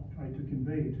 Paul tried to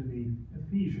convey to the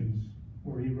Ephesians,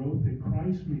 where he wrote that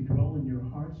Christ may dwell in your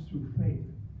hearts through faith,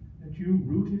 that you,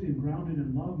 rooted and grounded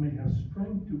in love, may have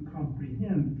strength to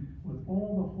comprehend with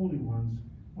all the holy ones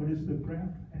what is the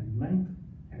breadth and length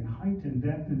and height and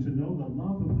depth, and to know the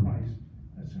love of Christ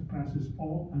that surpasses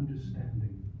all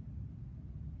understanding.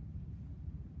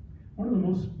 One of the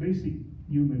most basic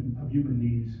human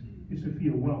needs is to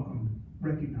feel welcomed,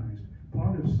 recognized,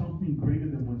 part of something greater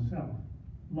than oneself,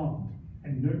 loved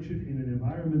and nurtured in an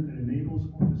environment that enables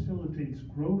or facilitates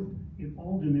growth in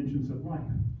all dimensions of life.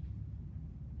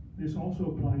 This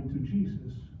also applied to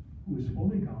Jesus, who is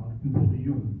fully God and fully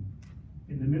human.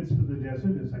 In the midst of the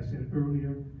desert, as I said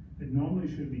earlier, that normally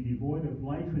should be devoid of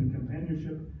life and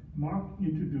companionship, Mark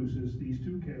introduces these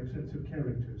two sets of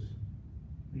characters,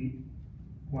 the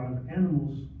wild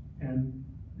animals and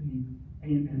the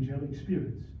angelic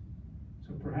spirits.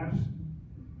 So perhaps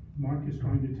Mark is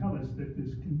trying to tell us that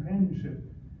this companionship,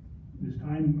 this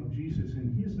time of Jesus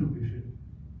in his novitiate,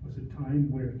 was a time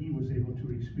where he was able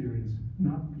to experience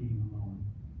not being alone,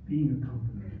 being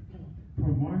accompanied. For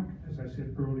Mark, as I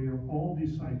said earlier, all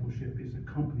discipleship is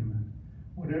accompaniment.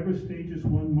 Whatever stages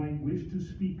one might wish to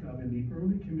speak of in the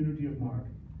early community of Mark,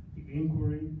 the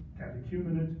inquiry,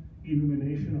 catechumenate,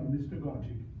 illumination, or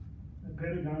mystagogic, the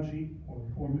pedagogy or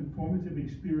formative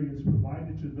experience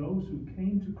provided to those who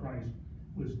came to Christ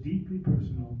was deeply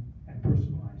personal and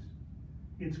personalized.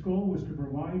 Its goal was to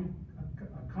provide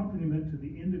accompaniment to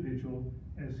the individual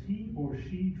as he or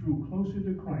she drew closer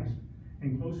to Christ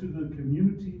and closer to the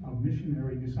community of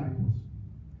missionary disciples.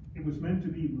 It was meant to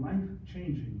be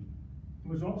life-changing. It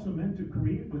was also meant to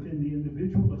create within the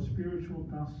individual a spiritual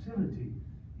docility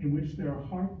in which their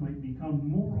heart might become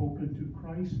more open to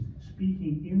Christ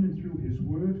speaking in and through his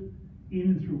word, in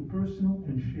and through personal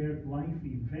and shared life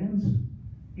events,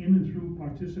 in and through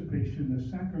participation in the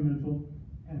sacramental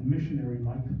and missionary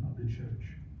life of the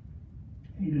church.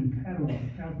 Aidan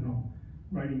Kavanaugh,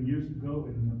 writing years ago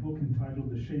in a book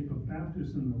entitled The Shape of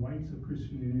Baptism and the Rites of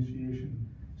Christian Initiation,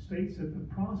 states that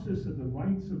the process of the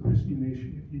rites of Christian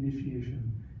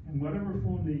initiation, and whatever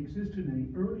form they existed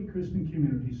in the early Christian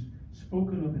communities,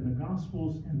 spoken of in the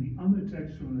Gospels and the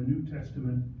undertext from the New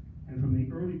Testament and from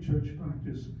the early church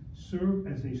practice, serve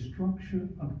as a structure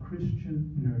of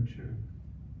Christian nurture.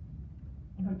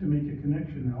 I'd like to make a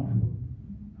connection now for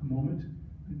a moment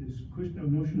with this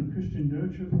notion of Christian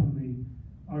nurture from the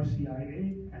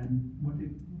RCIA and what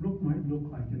it might look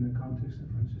like in the context of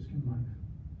Franciscan life.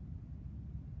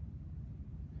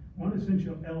 One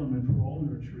essential element for all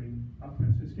nurturing of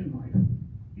Franciscan life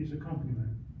is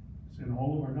accompaniment. It's in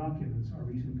all of our documents, our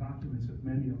recent documents of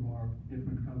many of our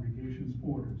different congregations'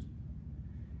 orders.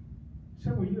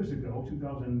 Several years ago,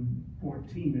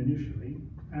 2014 initially,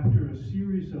 after a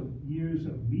series of years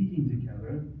of meeting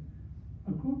together,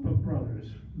 a group of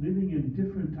brothers living in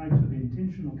different types of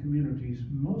intentional communities,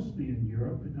 mostly in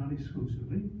Europe, but not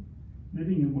exclusively,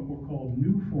 living in what were called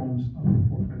new forms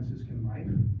for Franciscan life,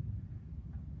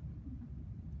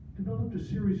 developed a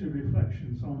series of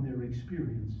reflections on their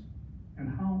experience and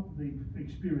how they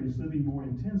experienced living more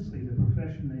intensely the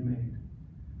profession they made.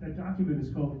 That document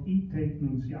is called Ite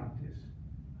Nunciatis,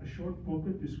 a short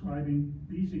booklet describing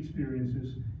these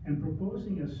experiences and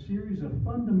proposing a series of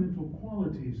fundamental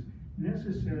qualities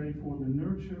necessary for the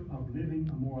nurture of living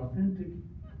a more authentic,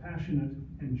 passionate,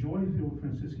 and joy-filled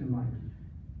Franciscan life.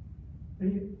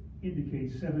 They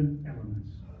indicate 7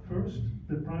 elements. First,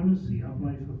 the primacy of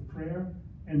life of prayer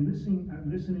and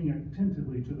listening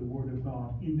attentively to the Word of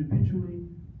God individually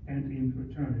and in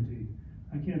fraternity.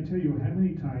 I can't tell you how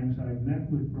many times I've met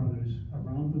with brothers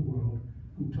around the world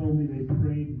who told me they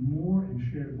prayed more and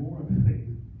shared more of faith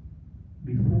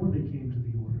before they came to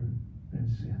the order than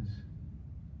since.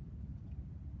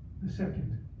 The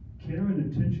second, care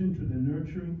and attention to the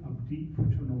nurturing of deep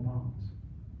fraternal bonds.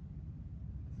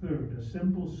 Third, a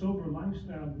simple, sober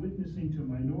lifestyle witnessing to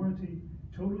minority,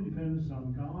 total dependence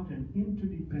on God and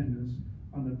interdependence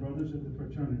on the brothers of the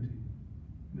fraternity.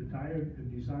 The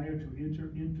desire to enter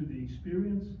into the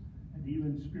experience and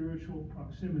even spiritual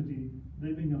proximity,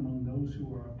 living among those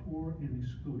who are poor and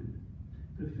excluded.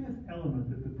 The 5th element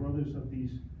that the brothers of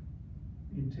these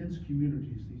intense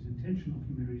communities, these intentional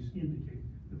communities indicate,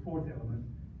 the 4th element,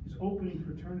 is opening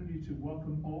fraternity to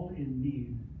welcome all in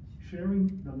need,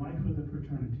 sharing the life of the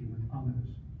fraternity with others.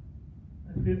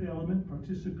 The 5th element,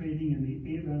 participating in the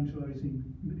evangelizing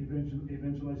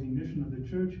mission of the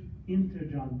church, inter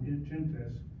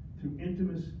gentes, through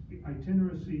intimacy,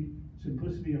 itineracy,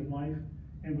 simplicity of life,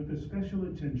 and with a special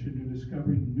attention to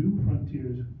discovering new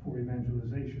frontiers for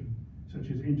evangelization, such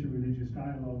as interreligious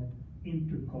dialogue,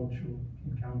 intercultural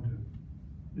encounter.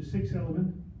 The 6th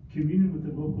element, communion with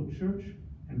the local church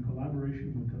and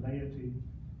collaboration with the laity.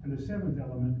 And the 7th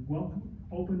element, welcome,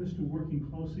 openness to working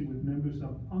closely with members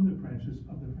of other branches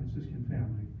of the Franciscan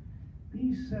family.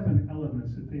 These 7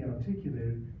 elements that they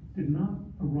articulated did not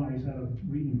arise out of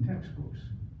reading textbooks.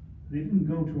 They didn't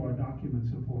go to our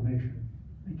documents of formation.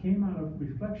 They came out of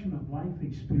reflection of life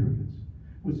experience,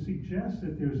 which suggests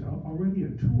that there's already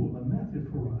a tool, a method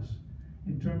for us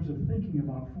in terms of thinking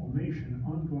about formation,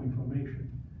 ongoing formation.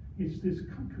 It's this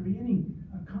creating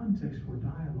a context for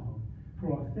dialogue,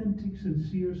 for authentic,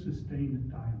 sincere,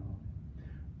 sustained dialogue.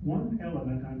 One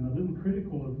element I'm a little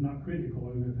critical of, not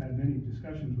critical, I've had many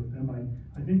discussions with them.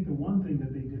 I think the one thing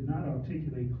that they did not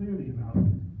articulate clearly enough,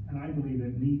 and I believe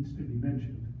it needs to be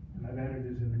mentioned, and I've added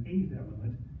as an eighth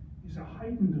element, is a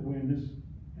heightened awareness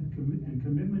and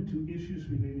commitment to issues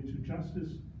related to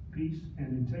justice, peace,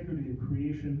 and integrity of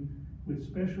creation, with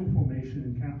special formation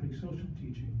in Catholic social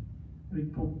teaching. I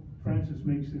think Pope Francis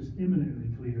makes this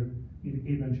eminently clear in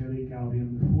Evangelii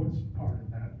Gaudium, the fourth part of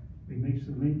that. He makes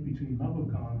the link between love of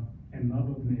God and love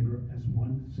of neighbor as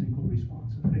one single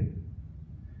response of faith.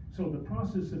 So the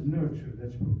process of nurture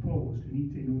that's proposed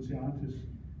in Ite Nuntiatis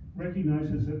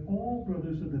recognizes that all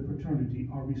brothers of the fraternity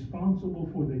are responsible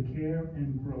for the care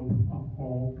and growth of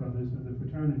all brothers of the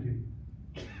fraternity.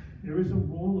 There is a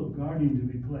role of guardian to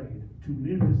be played, to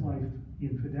live his life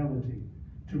in fidelity,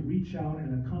 to reach out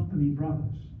and accompany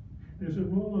brothers. There's a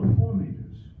role of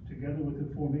formators, together with the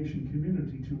formation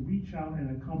community, to reach out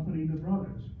and accompany the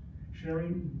brothers,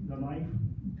 sharing the life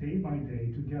day by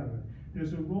day together.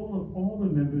 There's a role of all the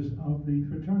members of the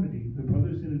fraternity, the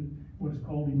brothers in what's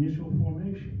called initial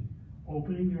formation,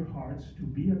 opening your hearts to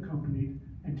be accompanied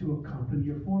and to accompany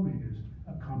your formators,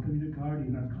 accompany the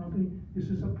guardian, accompany. This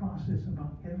is a process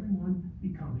about everyone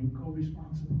becoming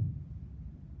co-responsible.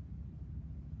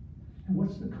 And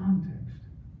what's the context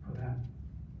for that?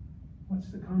 What's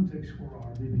the context for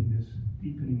our living this,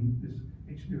 deepening this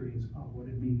experience of what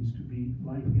it means to be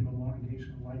life in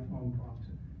elongation, a lifelong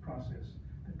process?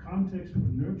 The context for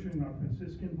nurturing our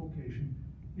Franciscan vocation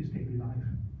is daily life.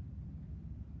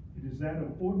 It is that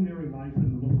of ordinary life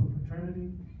in the local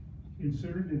fraternity,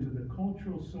 inserted into the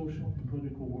cultural, social, and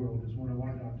political world, as one of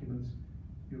our documents,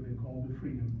 You Have Been Called to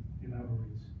Freedom,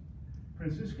 elaborates.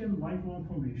 Franciscan lifelong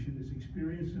formation is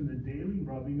experienced in the daily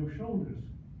rubbing of shoulders,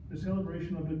 the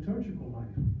celebration of liturgical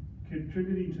life,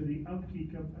 contributing to the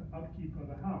upkeep of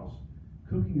the house,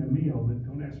 cooking a meal that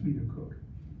don't ask me to cook,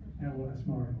 and we'll ask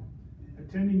Mario,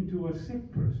 attending to a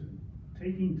sick person,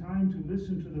 taking time to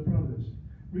listen to the brothers,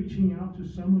 reaching out to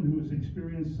someone who has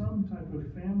experienced some type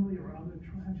of family or other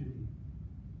tragedy,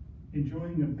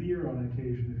 enjoying a beer on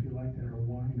occasion, if you like that, or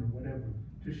wine or whatever,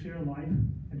 to share life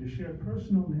and to share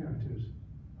personal narratives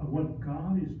of what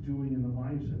God is doing in the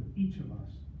lives of each of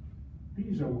us.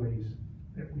 These are ways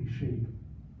that we shape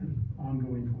the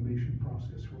ongoing formation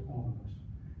process for all of us.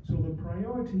 So the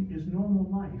priority is normal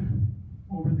life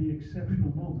over the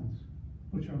exceptional moments,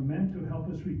 which are meant to help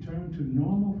us return to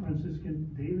normal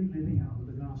Franciscan daily living out of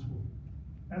the gospel.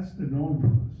 That's the norm for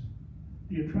us.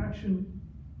 The attraction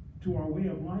to our way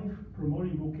of life,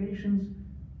 promoting vocations,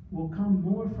 will come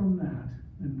more from that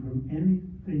than from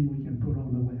anything we can put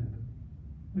on the web.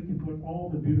 We can put all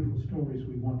the beautiful stories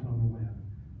we want on the web.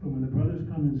 But when the brothers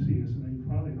come and see us, and you've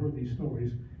probably heard these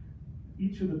stories,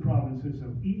 each of the provinces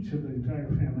of each of the entire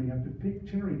family have to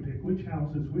cherry pick which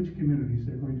houses, which communities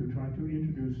they're going to try to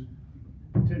introduce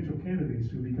potential candidates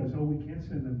to, because, oh, we can't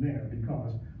send them there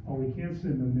because, oh, we can't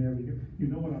send them there because, you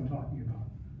know what I'm talking about.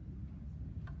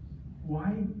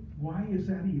 Why is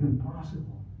that even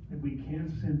possible, that we can't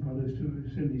send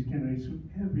these candidates to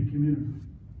every community?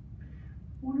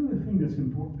 One other thing that's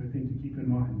important, I think, to keep in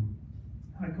mind,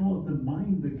 I call it the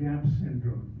mind the gap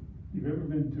syndrome. If you've ever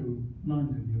been to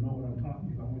London, you know what I'm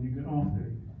talking about. When you get off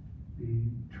the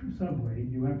subway,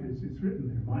 you have to, it's written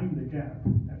there, mind the gap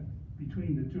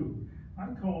between the two.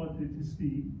 I call it, it's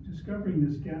the discovering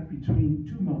this gap between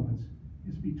two moments.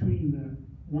 It's between the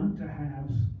want to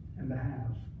haves and the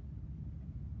haves.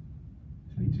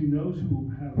 It's between those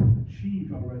who have achieved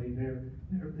already,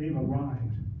 they've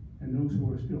arrived, and those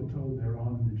who are still told they're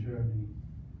on the journey.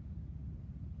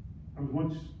 I was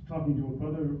once talking to a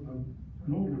brother,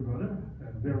 an older brother,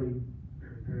 very,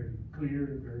 very, very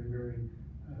clear, very, very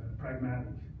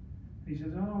pragmatic. He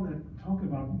says, oh, talk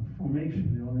about formation,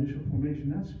 initial formation,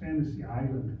 that's fantasy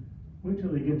island. Wait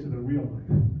till they get to the real life.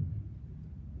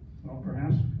 Well,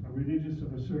 perhaps a religious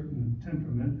of a certain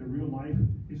temperament, the real life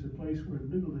is a place where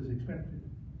little is expected,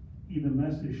 even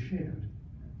less is shared.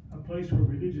 A place where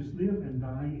religious live and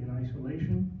die in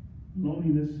isolation,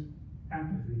 loneliness,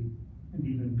 apathy, and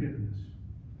even bitterness.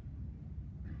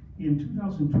 In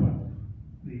 2012,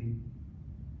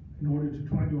 in order to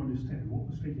try to understand what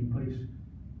was taking place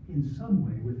in some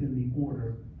way within the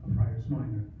order of Friars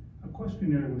Minor, a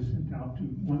questionnaire was sent out to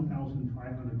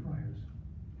 1,500 friars.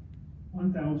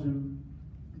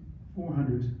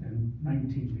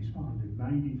 1,419 responded,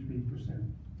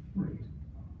 93% rate.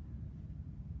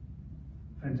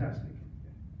 Fantastic.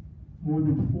 More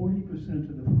than 40%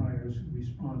 of the friars who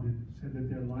responded said that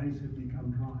their lives had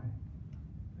become dry,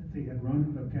 that they had run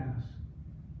out of gas,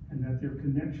 and that their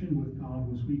connection with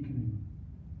God was weakening.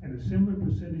 And a similar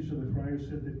percentage of the friars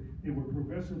said that they were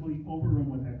progressively overrun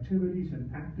with activities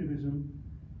and activism,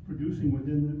 producing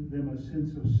within them a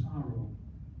sense of sorrow,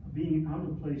 of being out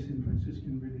of place in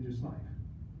Franciscan religious life.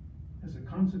 As a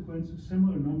consequence, a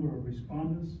similar number of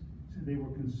respondents said they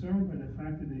were concerned by the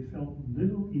fact that they felt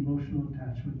little emotional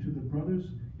attachment to the brothers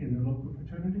in their local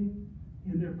fraternity,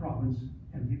 in their province,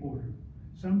 and the order.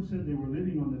 Some said they were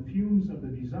living on the fumes of the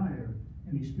desire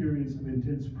and experience of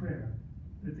intense prayer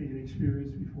that they had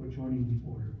experienced before joining the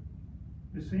order.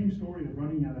 The same story of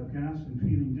running out of gas and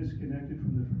feeling disconnected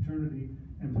from the fraternity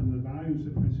and from the values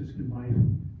of Franciscan life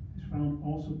is found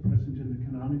also present in the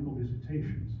canonical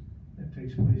visitations that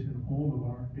takes place in all of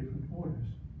our different orders.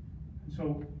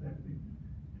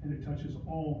 And it touches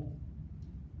all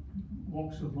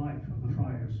walks of life of the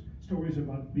friars. Stories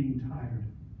about being tired,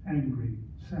 angry,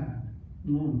 sad,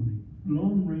 lonely,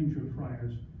 lone ranger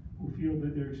friars who feel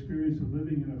that their experience of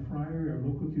living in a friary or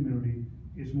local community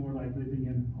is more like living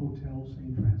in Hotel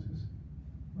St. Francis,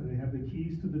 where they have the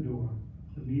keys to the door,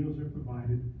 the meals are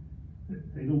provided,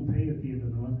 they don't pay at the end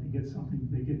of the month, they get something,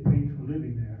 they get paid for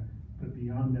living there, but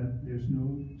beyond that, there's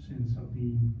no sense of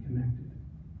being connected.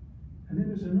 And then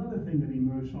there's another thing that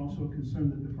emerged, also a concern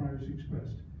that the friars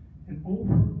expressed, an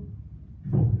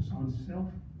over-focus on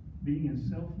being in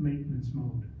self-maintenance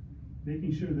mode,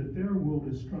 making sure that their world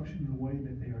is structured in a way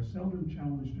that they are seldom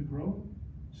challenged to grow,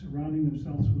 surrounding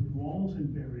themselves with walls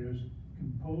and barriers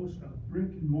composed of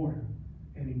brick and mortar,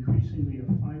 and increasingly of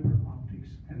fiber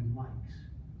optics and likes.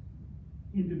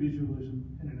 Individualism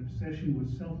and an obsession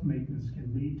with self-maintenance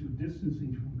can lead to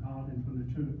distancing from God and from the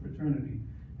fraternity,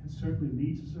 and certainly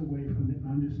leads us away from the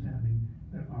understanding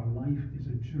that our life is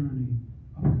a journey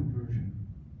of conversion.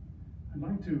 I'd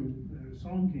like to, a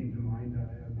song came to mind,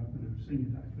 I'm not going to sing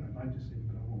it, I'd like to sing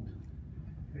it, but I won't.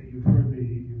 You've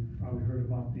probably heard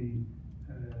about the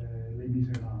Les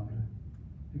Miserables,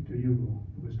 Victor Hugo,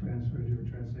 who was translated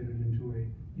into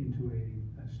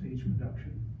a stage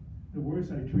production. The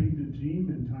words, I dreamed a dream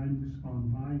in times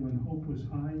gone by when hope was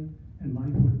high and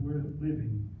life was worth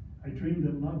living. I dreamed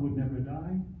that love would never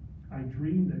die. I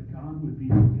dreamed that God would be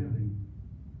forgiving.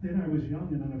 Then I was young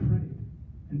and unafraid,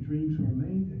 and dreams were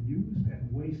made and used and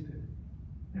wasted.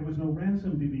 There was no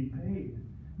ransom to be paid,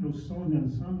 no song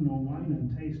unsung, no wine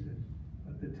untasted.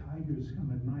 But the tigers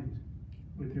come at night,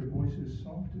 with their voices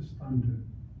soft as thunder,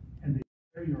 and they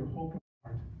tear your hope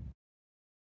apart,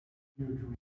 your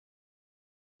dream.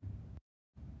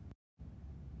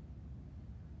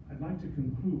 I'd like to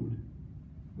conclude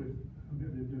with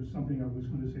there's something I was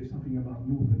going to say something about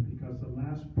movement, because the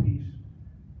last piece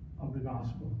of the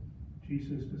gospel,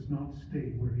 Jesus does not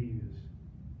stay where he is.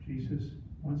 Jesus,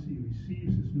 once he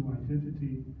receives his new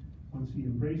identity, once he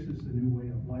embraces the new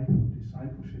way of life of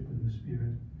discipleship in the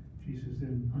Spirit, Jesus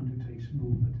then undertakes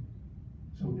movement.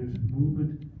 So there's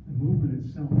movement. The movement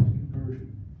itself is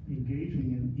conversion.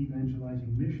 Engaging in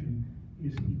evangelizing mission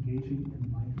is engaging in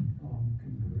lifelong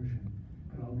conversion.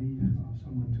 But I'll leave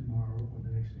someone tomorrow or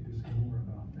the next day to say more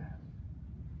about that.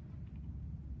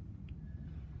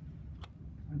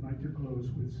 I'd like to close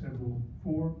with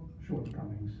four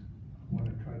shortcomings of what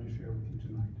I've tried to share with you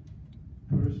tonight.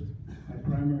 First, my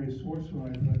primary source for my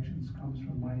reflections comes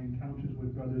from my encounters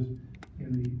with brothers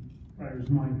in the Friars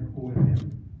Minor,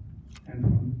 OFM, and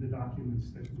from the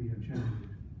documents that we have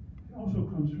generated. It also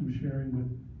comes from sharing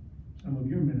with some of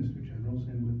your minister generals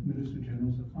and with minister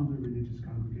generals of other religious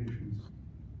congregations.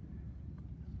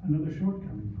 Another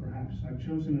shortcoming, perhaps, I've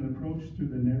chosen an approach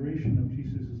through the narration of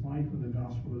Jesus' life of the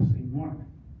Gospel of St. Mark,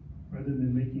 rather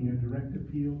than making a direct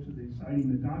appeal to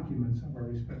citing the documents of our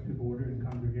respective order and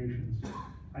congregations.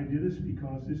 I did this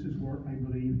because this is where I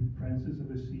believe Francis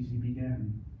of Assisi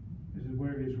began. This is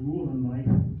where his rule in life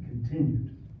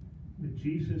continued. With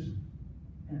Jesus,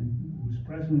 and who's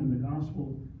present in the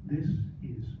Gospel, this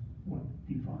is what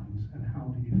defines and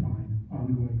how to define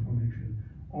ongoing formation.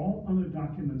 All other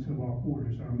documents of our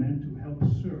orders are meant to help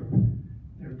serve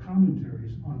their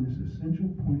commentaries on this essential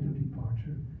point of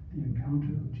departure, the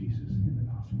encounter of Jesus in the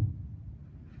Gospel.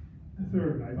 The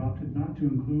third, I've opted not to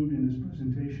include in this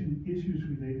presentation issues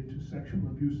related to sexual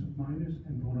abuse of minors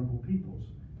and vulnerable peoples,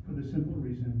 for the simple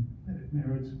reason that it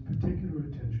merits particular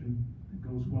attention that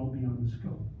goes well beyond the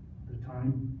scope, the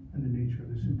time, and the nature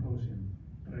of the symposium.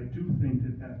 But I do think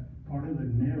that part of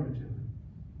the narrative,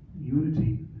 the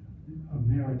unity of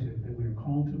narrative that we are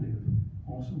called to live,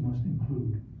 also must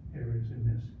include areas in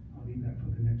this. I'll leave that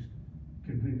for the next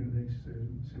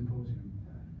symposium.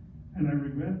 And I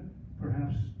regret,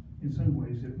 perhaps in some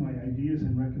ways, if my ideas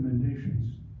and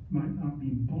recommendations might not be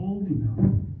bold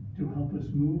enough to help us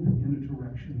move in a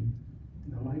direction,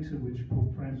 the likes of which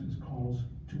Pope Francis calls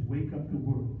to wake up the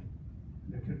world,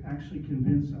 that could actually actually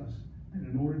convince us that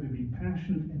in order to be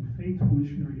passionate and faithful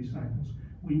missionary disciples,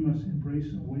 we must embrace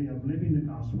a way of living the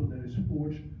gospel that is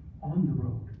forged on the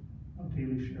road of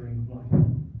daily sharing of life.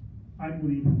 I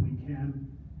believe that we can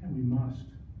and we must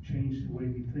change the way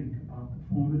we think about the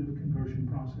formative conversion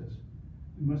process.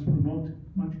 We must promote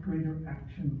much greater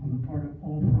action on the part of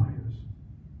all friars.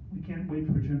 We can't wait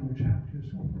for general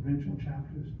chapters or provincial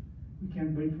chapters. We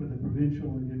can't wait for the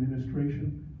provincial and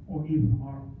administration or even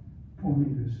our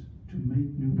formators to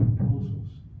make new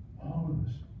proposals. All of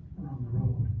us are on the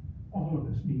road. All of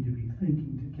us need to be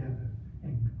thinking together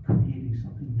and creating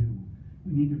something new.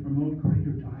 We need to promote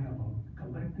greater dialogue,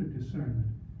 collective discernment,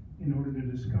 in order to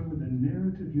discover the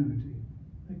narrative unity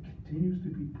that continues to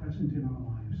be present in our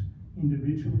lives,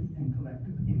 individually and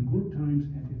collectively, in good times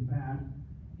and in bad,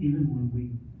 even when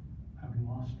we have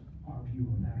lost our view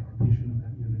of that, our vision of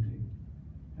that unity.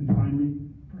 And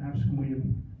finally, perhaps when we have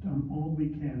done all we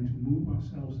can to move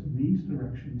ourselves in these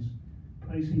directions,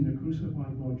 placing the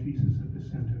crucified Lord Jesus at the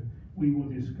center, we will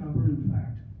discover, in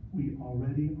fact, we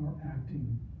already are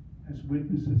acting as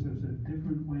witnesses of a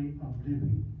different way of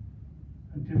living,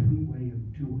 a different way of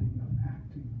doing, of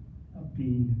acting, of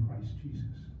being in Christ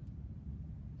Jesus.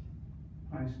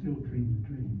 I still dream the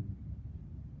dream.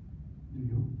 Do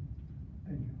you?